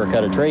a beaver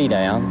cut a tree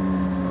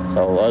down.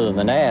 So other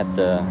than that,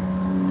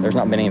 there's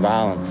not been any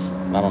violence,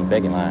 not on the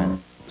picket line.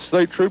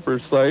 State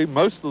troopers say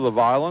most of the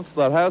violence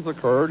that has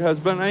occurred has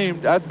been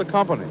aimed at the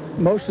company.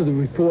 Most of the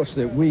reports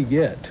that we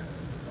get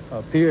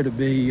appear to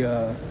be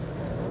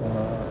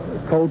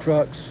coal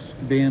trucks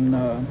being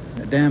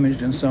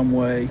damaged in some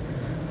way,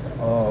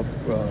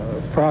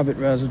 private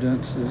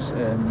residences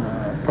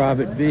and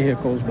private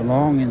vehicles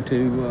belonging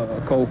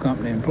to coal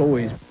company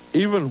employees.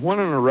 Even when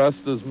an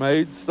arrest is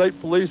made, state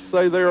police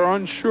say they are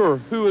unsure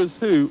who is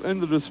who in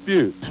the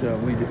dispute. So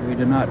we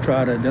do not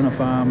try to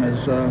identify them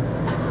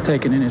as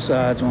taking any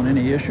sides on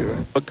any issue.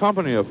 But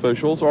company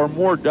officials are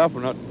more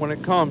definite when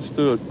it comes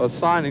to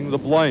assigning the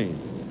blame,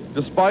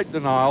 despite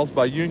denials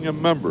by union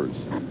members.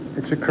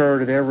 It's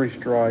occurred at every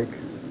strike.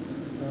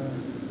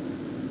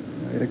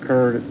 It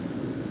occurred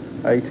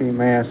at A.T.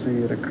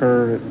 Massey. It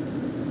occurred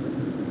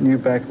at New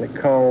Beckley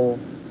Coal.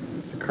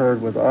 It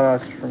occurred with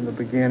us from the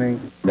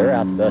beginning. They're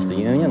out to bust the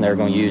union. They're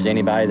going to use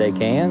anybody they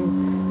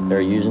can. They're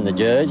using the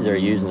judge. They're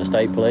using the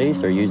state police.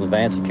 They're using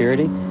van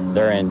security.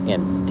 They're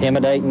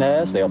intimidating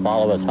us. They'll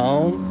follow us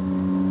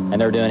home.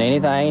 And they're doing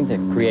anything to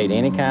create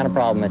any kind of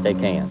problem that they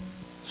can.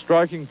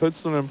 Striking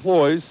Pittston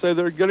employees say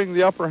they're getting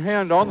the upper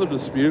hand on the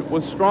dispute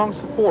with strong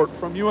support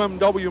from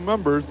UMW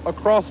members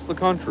across the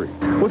country.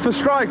 With the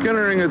strike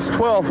entering its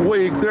 12th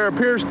week, there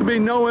appears to be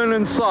no end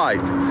in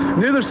sight.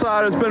 Neither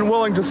side has been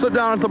willing to sit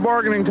down at the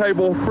bargaining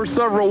table for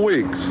several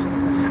weeks.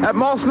 At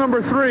Moss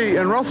number 3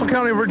 in Russell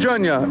County,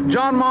 Virginia,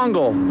 John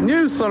Mongol,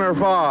 News Center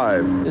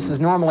 5. This is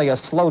normally a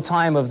slow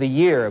time of the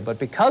year, but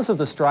because of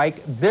the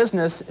strike,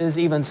 business is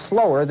even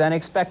slower than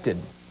expected.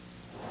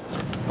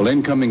 Well,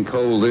 incoming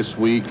coal this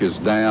week is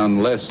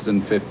down less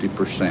than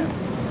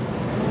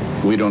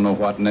 50%. We don't know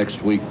what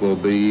next week will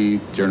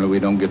be. Generally, we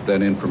don't get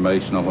that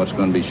information on what's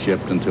going to be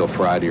shipped until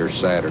Friday or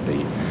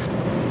Saturday.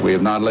 We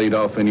have not laid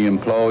off any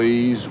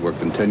employees. We're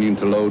continuing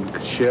to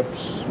load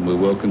ships. We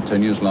will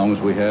continue as long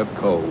as we have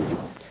coal.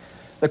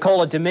 The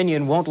coal at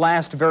Dominion won't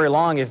last very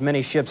long if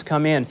many ships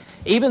come in.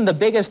 Even the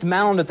biggest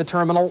mound at the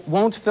terminal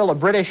won't fill a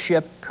British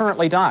ship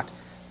currently docked.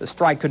 The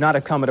strike could not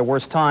have come at a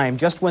worse time,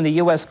 just when the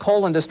U.S.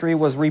 coal industry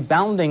was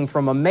rebounding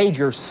from a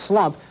major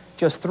slump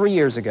just 3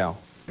 years ago.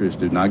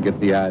 Do not get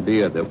the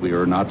idea that we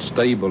are not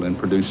stable in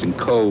producing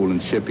coal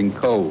and shipping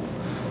coal.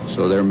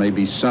 So there may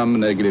be some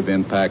negative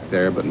impact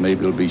there, but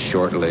maybe it'll be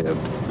short-lived.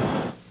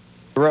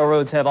 The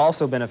railroads have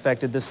also been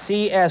affected. The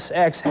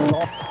CSX...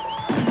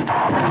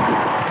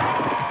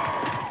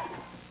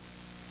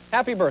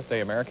 Happy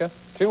birthday, America.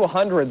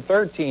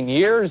 213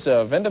 years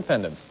of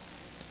independence.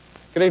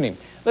 Good evening.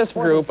 This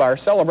group are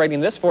celebrating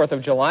this 4th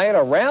of July at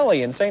a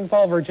rally in St.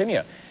 Paul,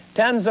 Virginia.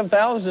 Tens of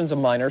thousands of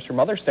miners from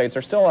other states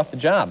are still off the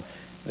job.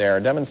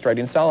 They're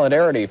demonstrating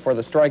solidarity for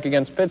the strike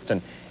against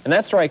Pittston. And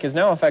that strike is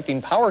now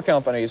affecting power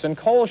companies and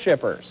coal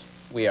shippers.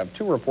 We have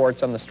 2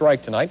 reports on the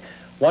strike tonight,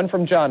 one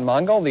from John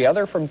Mongol, the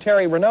other from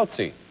Terry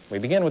Renozzi. We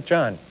begin with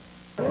John.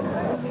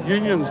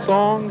 Union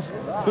songs,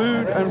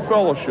 food, and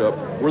fellowship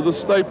were the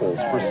staples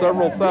for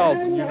several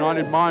thousand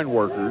United Mine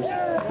workers,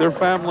 their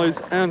families,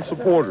 and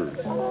supporters.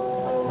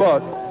 But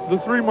the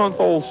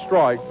 3-month-old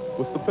strike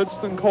with the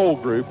Pittston Coal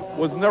Group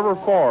was never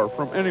far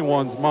from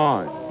anyone's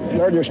mind.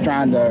 They're just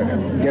trying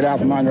to get out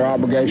from under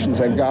obligations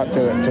they've got to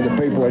the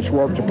people that's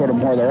worked to put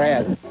them where they're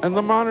at. And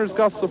the miners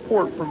got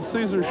support from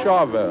Cesar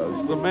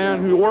Chavez, the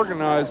man who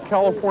organized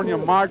California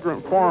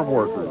migrant farm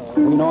workers.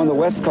 We know on the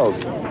West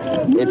Coast,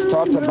 it's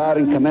talked about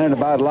and commented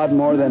about a lot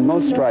more than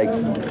most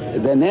strikes,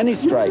 than any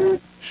strike.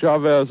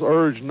 Chavez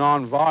urged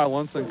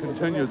nonviolence and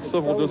continued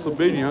civil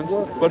disobedience,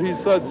 but he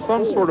said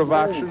some sort of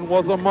action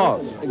was a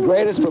must. The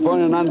greatest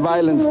proponent of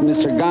nonviolence,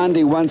 Mr.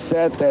 Gandhi, once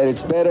said that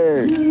it's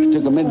better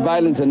to commit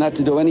violence than not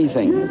to do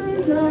anything.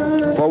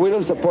 For we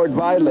don't support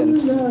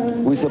violence,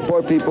 we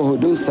support people who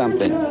do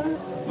something.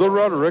 The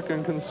rhetoric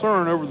and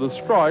concern over the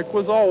strike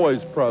was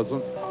always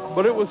present,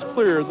 but it was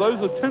clear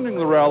those attending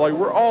the rally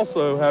were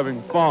also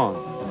having fun.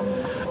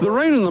 The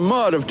rain and the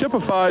mud have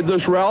typified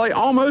this rally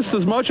almost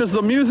as much as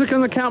the music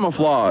and the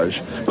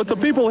camouflage. But the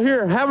people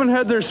here haven't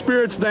had their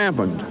spirits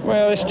dampened.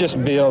 Well, this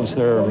just builds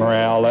their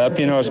morale up.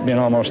 You know, it's been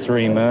almost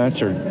 3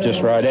 months, or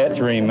just right at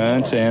 3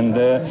 months, and,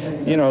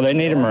 you know, they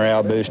need a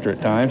morale booster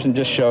at times, and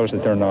just shows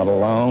that they're not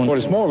alone. Well,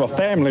 it's more of a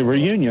family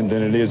reunion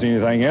than it is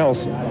anything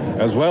else,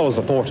 as well as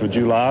the 4th of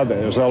July,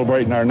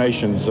 celebrating our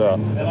nation's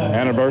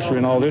anniversary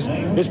and all this.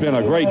 It's been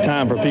a great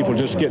time for people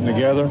just getting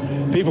together.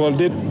 People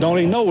don't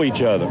even know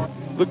each other.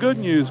 The good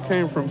news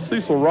came from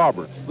Cecil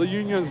Roberts, the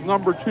union's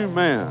 #2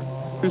 man,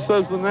 who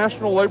says the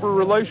National Labor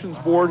Relations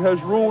Board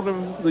has ruled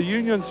in the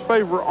union's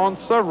favor on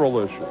several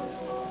issues.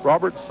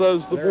 Roberts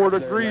says the board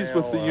agrees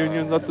with the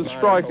union that the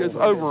strike is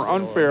over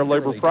unfair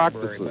labor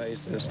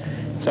practices.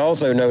 It's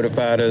also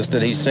notified us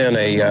that he sent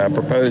a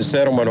proposed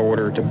settlement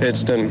order to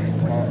Pittston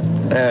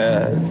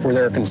for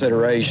their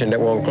consideration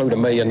that will include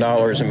 $1 million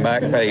in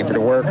back pay for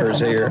the workers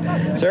here.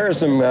 So there's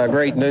some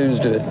great news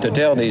to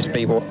tell these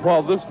people.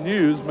 While this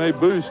news may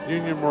boost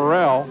union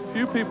morale,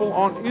 few people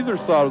on either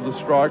side of the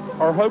strike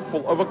are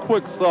hopeful of a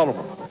quick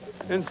settlement.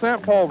 In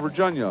St. Paul,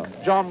 Virginia,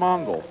 John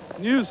Mongol,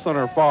 News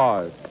Center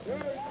 5.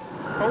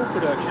 Coal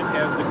production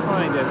has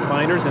declined as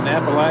miners in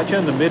Appalachia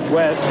and the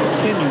Midwest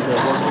continue their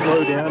work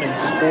slowdown in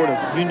support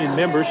of union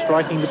members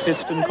striking the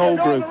Pittston Coal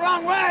Group.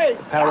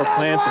 The power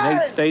plants in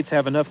 8 states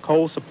have enough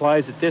coal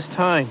supplies at this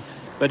time,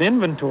 but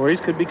inventories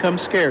could become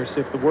scarce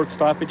if the work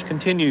stoppage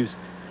continues.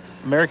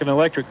 American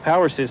Electric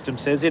Power System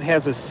says it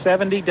has a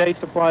 70-day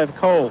supply of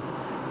coal,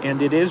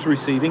 and it is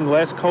receiving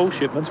less coal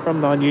shipments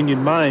from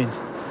non-union mines.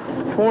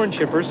 Foreign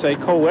shippers say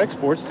coal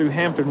exports through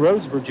Hampton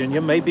Roads, Virginia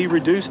may be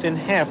reduced in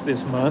half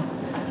this month.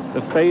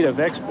 The fate of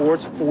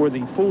exports for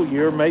the full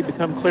year may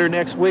become clear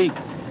next week,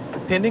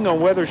 depending on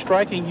whether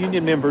striking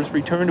union members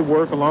return to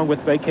work along with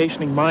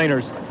vacationing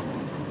miners.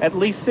 At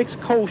least 6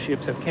 coal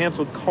ships have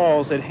canceled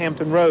calls at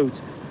Hampton Roads.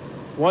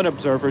 One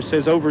observer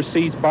says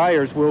overseas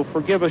buyers will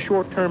forgive a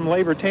short-term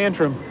labor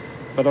tantrum,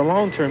 but a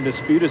long-term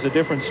dispute is a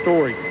different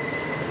story.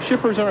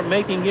 Shippers aren't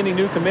making any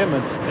new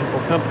commitments, and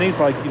for companies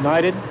like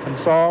United,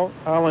 Consol,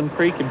 Island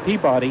Creek, and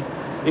Peabody,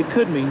 it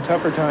could mean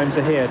tougher times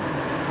ahead.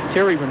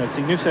 Terry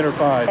Renozzi, News Center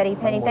 5. Betty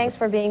Payne, thanks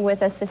for being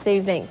with us this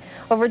evening.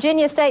 Well,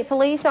 Virginia State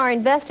Police are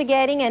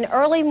investigating an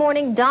early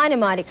morning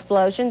dynamite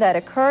explosion that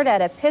occurred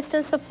at a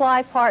Pittston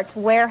Supply Parts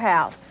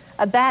warehouse.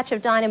 A batch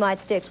of dynamite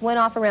sticks went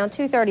off around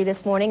 2:30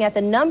 this morning at the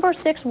number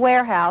 6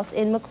 warehouse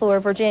in McClure,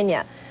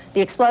 Virginia.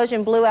 The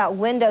explosion blew out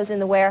windows in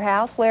the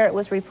warehouse where it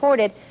was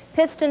reported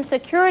Pittston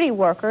security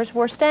workers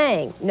were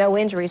staying. No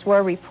injuries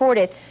were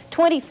reported.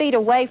 20 feet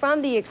away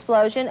from the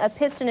explosion, a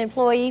Pittston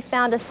employee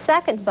found a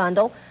second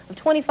bundle of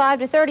 25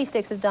 to 30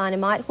 sticks of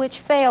dynamite, which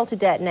failed to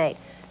detonate.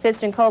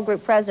 Pittston Coal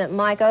Group President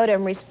Mike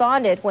Odom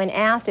responded when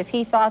asked if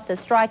he thought the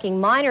striking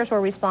miners were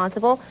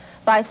responsible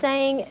by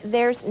saying,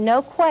 "There's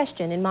no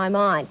question in my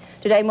mind."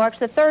 Today marks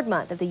the 3rd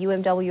month of the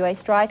UMWA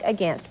strike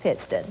against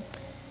Pittston.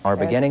 Are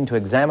beginning to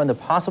examine the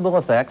possible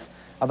effects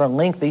of a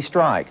lengthy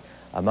strike.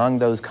 Among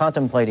those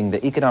contemplating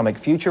the economic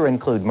future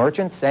include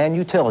merchants and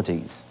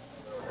utilities.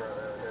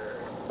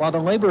 While the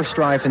labor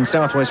strife in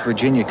Southwest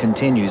Virginia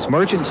continues,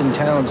 merchants in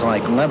towns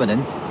like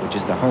Lebanon, which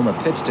is the home of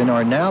Pittston,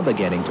 are now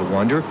beginning to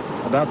wonder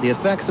about the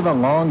effects of a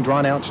long,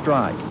 drawn-out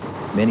strike.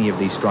 Many of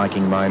these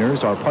striking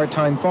miners are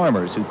part-time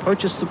farmers who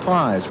purchase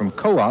supplies from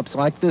co-ops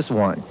like this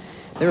one.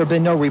 There have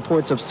been no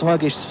reports of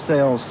sluggish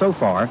sales so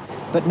far,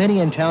 but many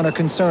in town are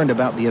concerned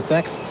about the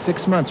effects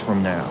 6 months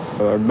from now.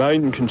 Our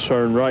main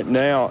concern right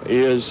now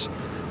is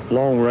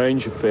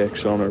long-range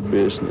effects on our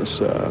business.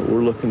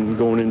 We're looking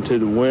going into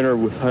the winter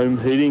with home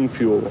heating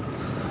fuel,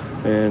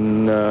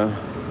 and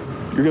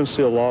you're going to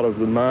see a lot of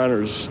the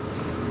miners.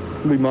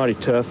 It'll be mighty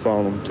tough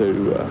on them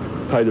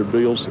to pay their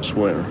bills this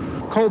winter.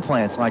 Coal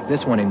plants like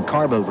this one in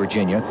Carbo,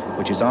 Virginia,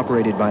 which is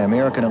operated by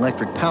American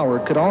Electric Power,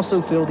 could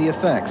also feel the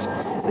effects.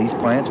 These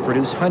plants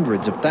produce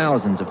hundreds of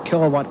thousands of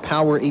kilowatt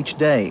power each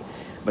day.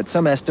 But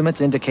some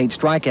estimates indicate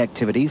strike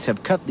activities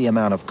have cut the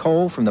amount of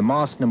coal from the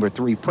Moss No.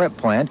 3 prep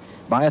plant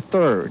by a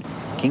third.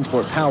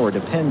 Kingsport Power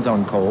depends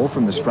on coal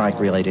from the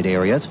strike-related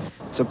areas.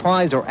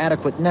 Supplies are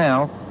adequate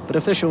now, but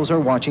officials are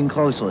watching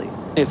closely.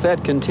 If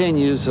that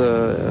continues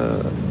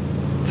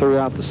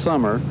throughout the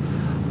summer,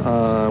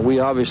 we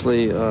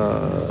obviously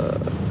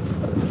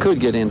could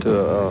get into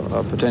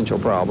a potential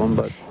problem.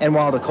 And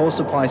while the coal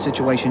supply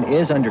situation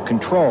is under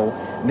control,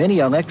 many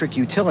electric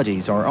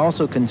utilities are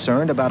also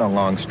concerned about a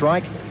long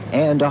strike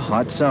and a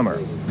hot summer.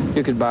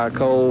 You could buy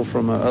coal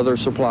from other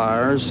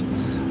suppliers.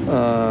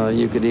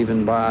 You could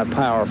even buy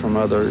power from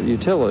other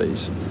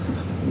utilities.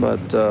 But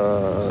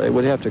it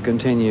would have to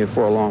continue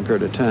for a long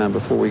period of time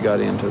before we got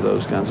into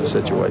those kinds of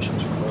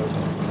situations.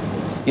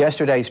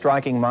 Yesterday,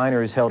 striking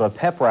miners held a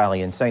pep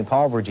rally in St.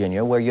 Paul,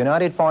 Virginia, where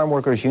United Farm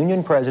Workers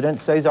Union President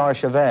Cesar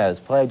Chavez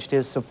pledged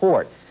his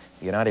support.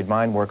 The United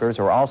Mine Workers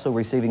are also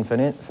receiving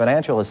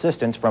financial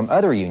assistance from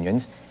other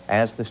unions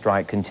as the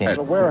strike continues.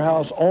 A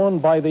warehouse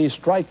owned by the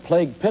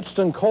strike-plagued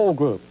Pittston Coal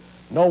Group.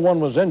 No one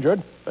was injured,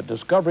 but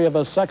discovery of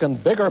a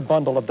second, bigger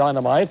bundle of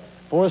dynamite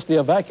forced the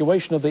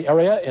evacuation of the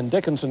area in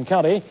Dickinson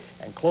County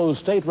and closed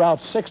State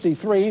Route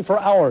 63 for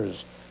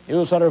hours.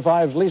 News Center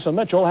 5's Lisa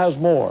Mitchell has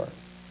more.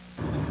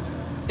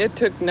 It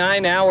took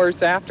 9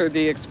 hours after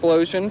the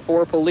explosion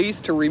for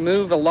police to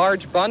remove a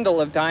large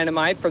bundle of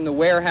dynamite from the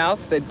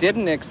warehouse that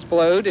didn't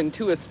explode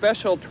into a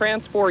special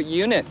transport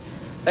unit.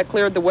 That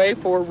cleared the way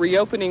for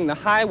reopening the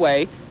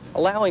highway,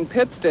 allowing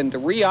Pittston to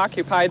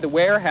reoccupy the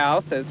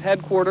warehouse as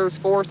headquarters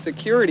for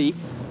security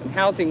and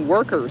housing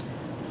workers,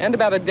 and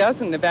about a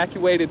dozen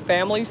evacuated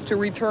families to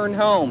return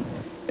home.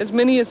 As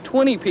many as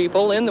 20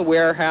 people in the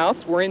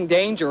warehouse were in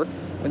danger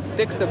when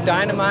sticks of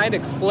dynamite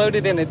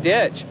exploded in a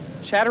ditch,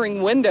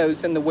 shattering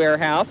windows in the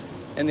warehouse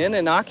and in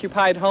an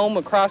occupied home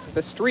across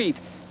the street,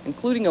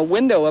 including a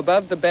window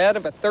above the bed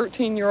of a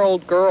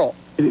 13-year-old girl.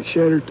 It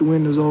shattered the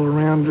windows all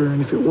around her,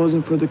 and if it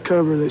wasn't for the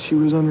cover that she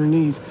was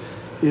underneath,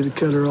 it had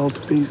cut her all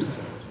to pieces.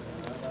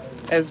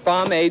 As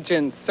bomb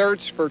agents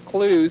searched for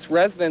clues,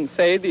 residents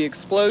say the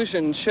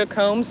explosion shook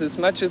homes as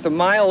much as a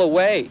mile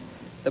away.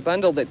 The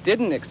bundle that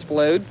didn't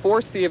explode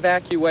forced the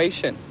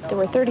evacuation. There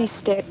were 30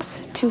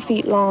 sticks, 2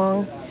 feet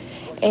long,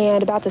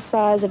 and about the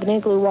size of an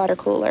igloo water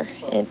cooler,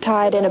 and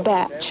tied in a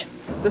batch.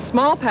 The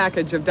small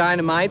package of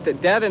dynamite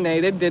that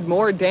detonated did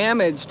more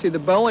damage to the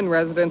Bowen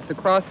residents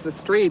across the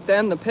street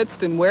than the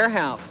Pittston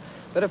warehouse.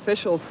 But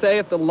officials say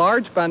if the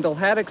large bundle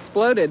had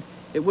exploded,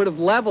 it would have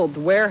leveled the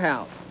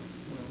warehouse.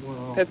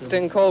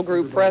 Pittston Coal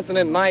Group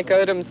President Mike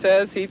Odom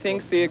says he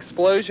thinks the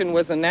explosion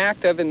was an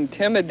act of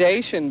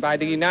intimidation by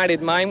the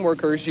United Mine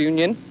Workers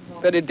Union,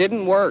 but it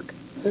didn't work.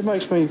 It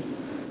makes me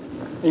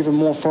even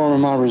more firm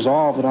in my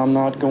resolve that I'm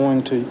not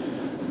going to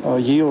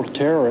yield to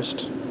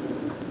terrorists.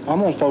 I'm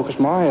going to focus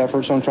my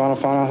efforts on trying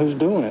to find out who's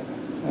doing it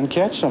and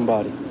catch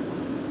somebody.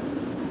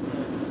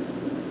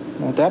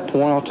 And at that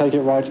point, I'll take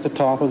it right to the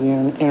top of the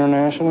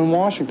international in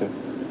Washington.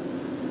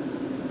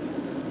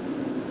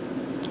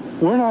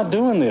 We're not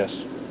doing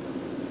this.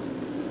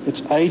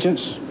 It's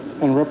agents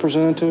and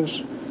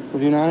representatives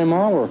of United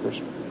Mine Workers.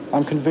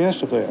 I'm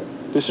convinced of that.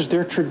 This is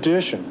their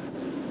tradition.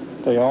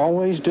 They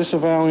always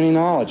disavow any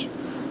knowledge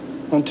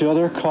until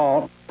they're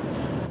caught.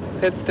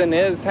 Pittston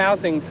is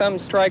housing some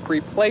strike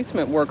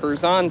replacement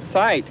workers on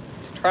site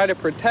to try to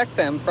protect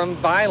them from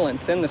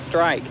violence in the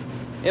strike.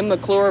 In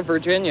McClure,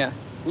 Virginia,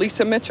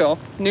 Lisa Mitchell,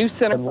 News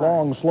Center.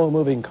 Long,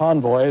 slow-moving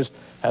convoys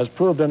has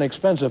proved an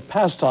expensive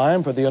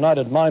pastime for the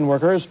United Mine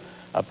Workers.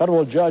 A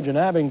federal judge in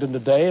Abington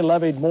today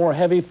levied more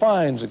heavy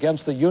fines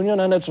against the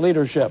union and its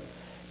leadership.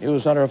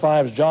 News Center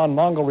 5's John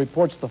Mongol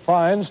reports the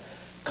fines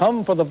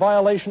come for the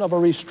violation of a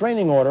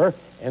restraining order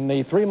in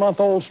the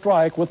 3-month-old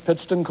strike with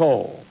Pittston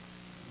Coal.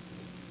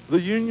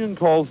 The union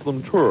calls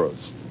them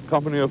tourists.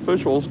 Company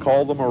officials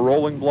call them a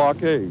rolling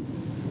blockade.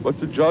 But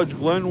to Judge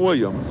Glenn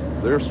Williams,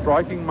 they're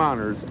striking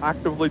miners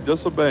actively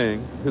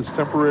disobeying his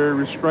temporary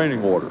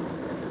restraining order.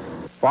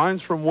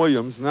 Fines from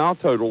Williams now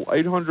total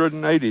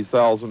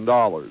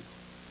 $880,000.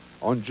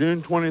 On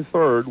June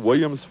 23rd,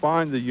 Williams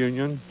fined the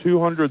union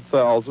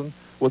 $200,000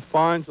 with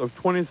fines of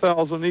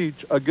 $20,000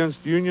 each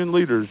against union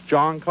leaders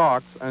John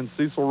Cox and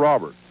Cecil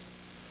Roberts.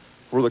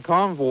 For the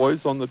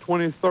convoys on the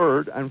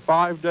 23rd and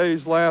 5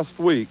 days last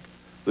week,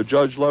 the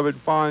judge levied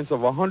fines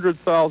of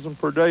 $100,000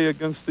 per day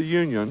against the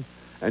union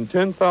and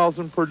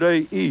 $10,000 per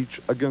day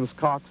each against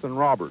Cox and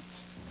Roberts.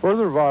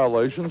 Further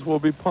violations will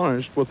be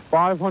punished with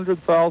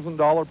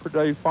 $500,000 per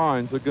day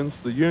fines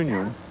against the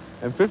union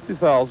and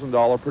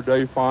 $50,000 per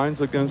day fines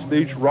against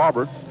each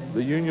Roberts,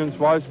 the union's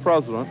vice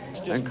president,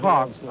 and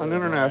Cox, an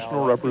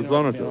international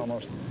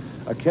representative.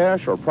 A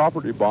cash or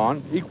property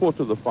bond equal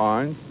to the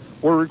fines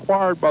were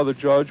required by the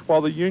judge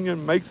while the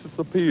union makes its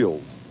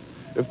appeals.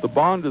 If the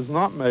bond is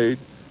not made,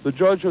 the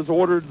judge has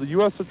ordered the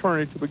U.S.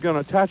 attorney to begin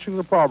attaching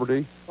the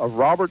property of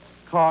Roberts,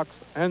 Cox,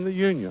 and the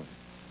union.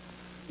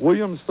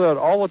 Williams said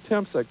all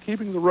attempts at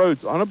keeping the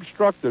roads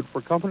unobstructed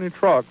for company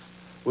trucks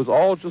was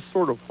all just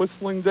sort of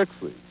whistling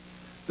Dixie.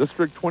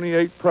 District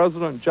 28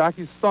 President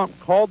Jackie Stump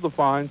called the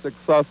fines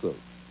excessive.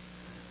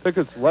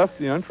 Pickets left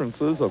the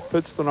entrances of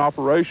Pittston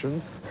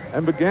operations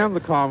and began the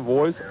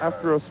convoys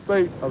after a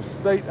spate of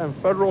state and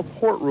federal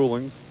court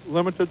rulings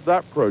limited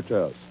that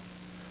protest.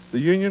 The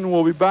union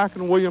will be back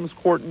in Williams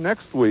Court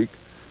next week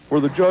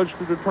for the judge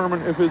to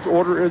determine if his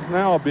order is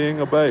now being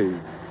obeyed.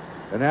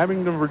 In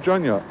Abingdon,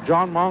 Virginia,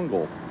 John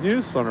Mongol,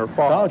 News Center,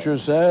 Fox. Boucher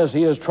says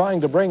he is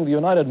trying to bring the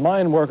United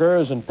Mine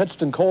Workers and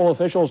Pittston Coal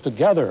officials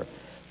together.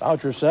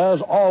 Boucher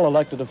says all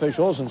elected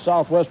officials in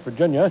Southwest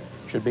Virginia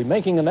should be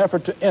making an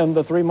effort to end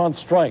the 3-month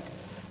strike.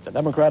 The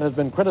Democrat has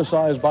been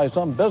criticized by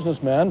some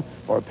businessmen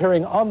for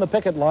appearing on the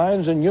picket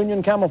lines in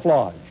union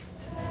camouflage.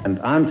 And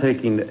I'm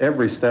taking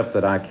every step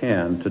that I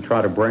can to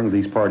try to bring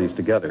these parties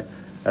together.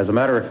 As a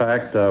matter of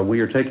fact, we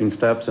are taking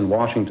steps in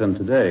Washington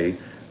today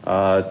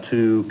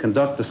to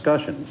conduct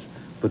discussions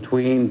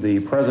between the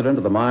president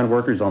of the mine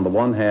workers on the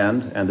one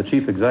hand and the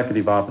chief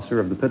executive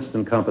officer of the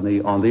Pittston Company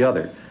on the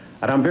other.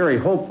 And I'm very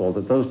hopeful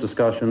that those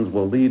discussions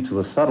will lead to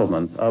a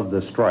settlement of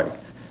this strike.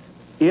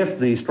 If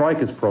the strike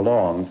is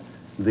prolonged,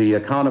 the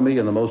economy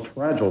in the most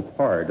fragile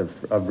part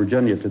of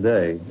Virginia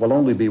today will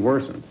only be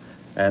worsened,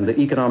 and the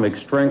economic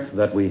strength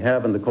that we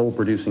have in the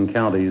coal-producing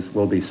counties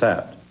will be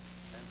sapped.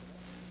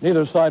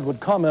 Neither side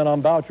would comment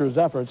on Boucher's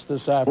efforts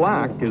this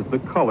afternoon. Black is the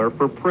color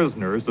for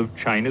prisoners of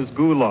China's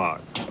gulag.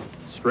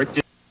 Strict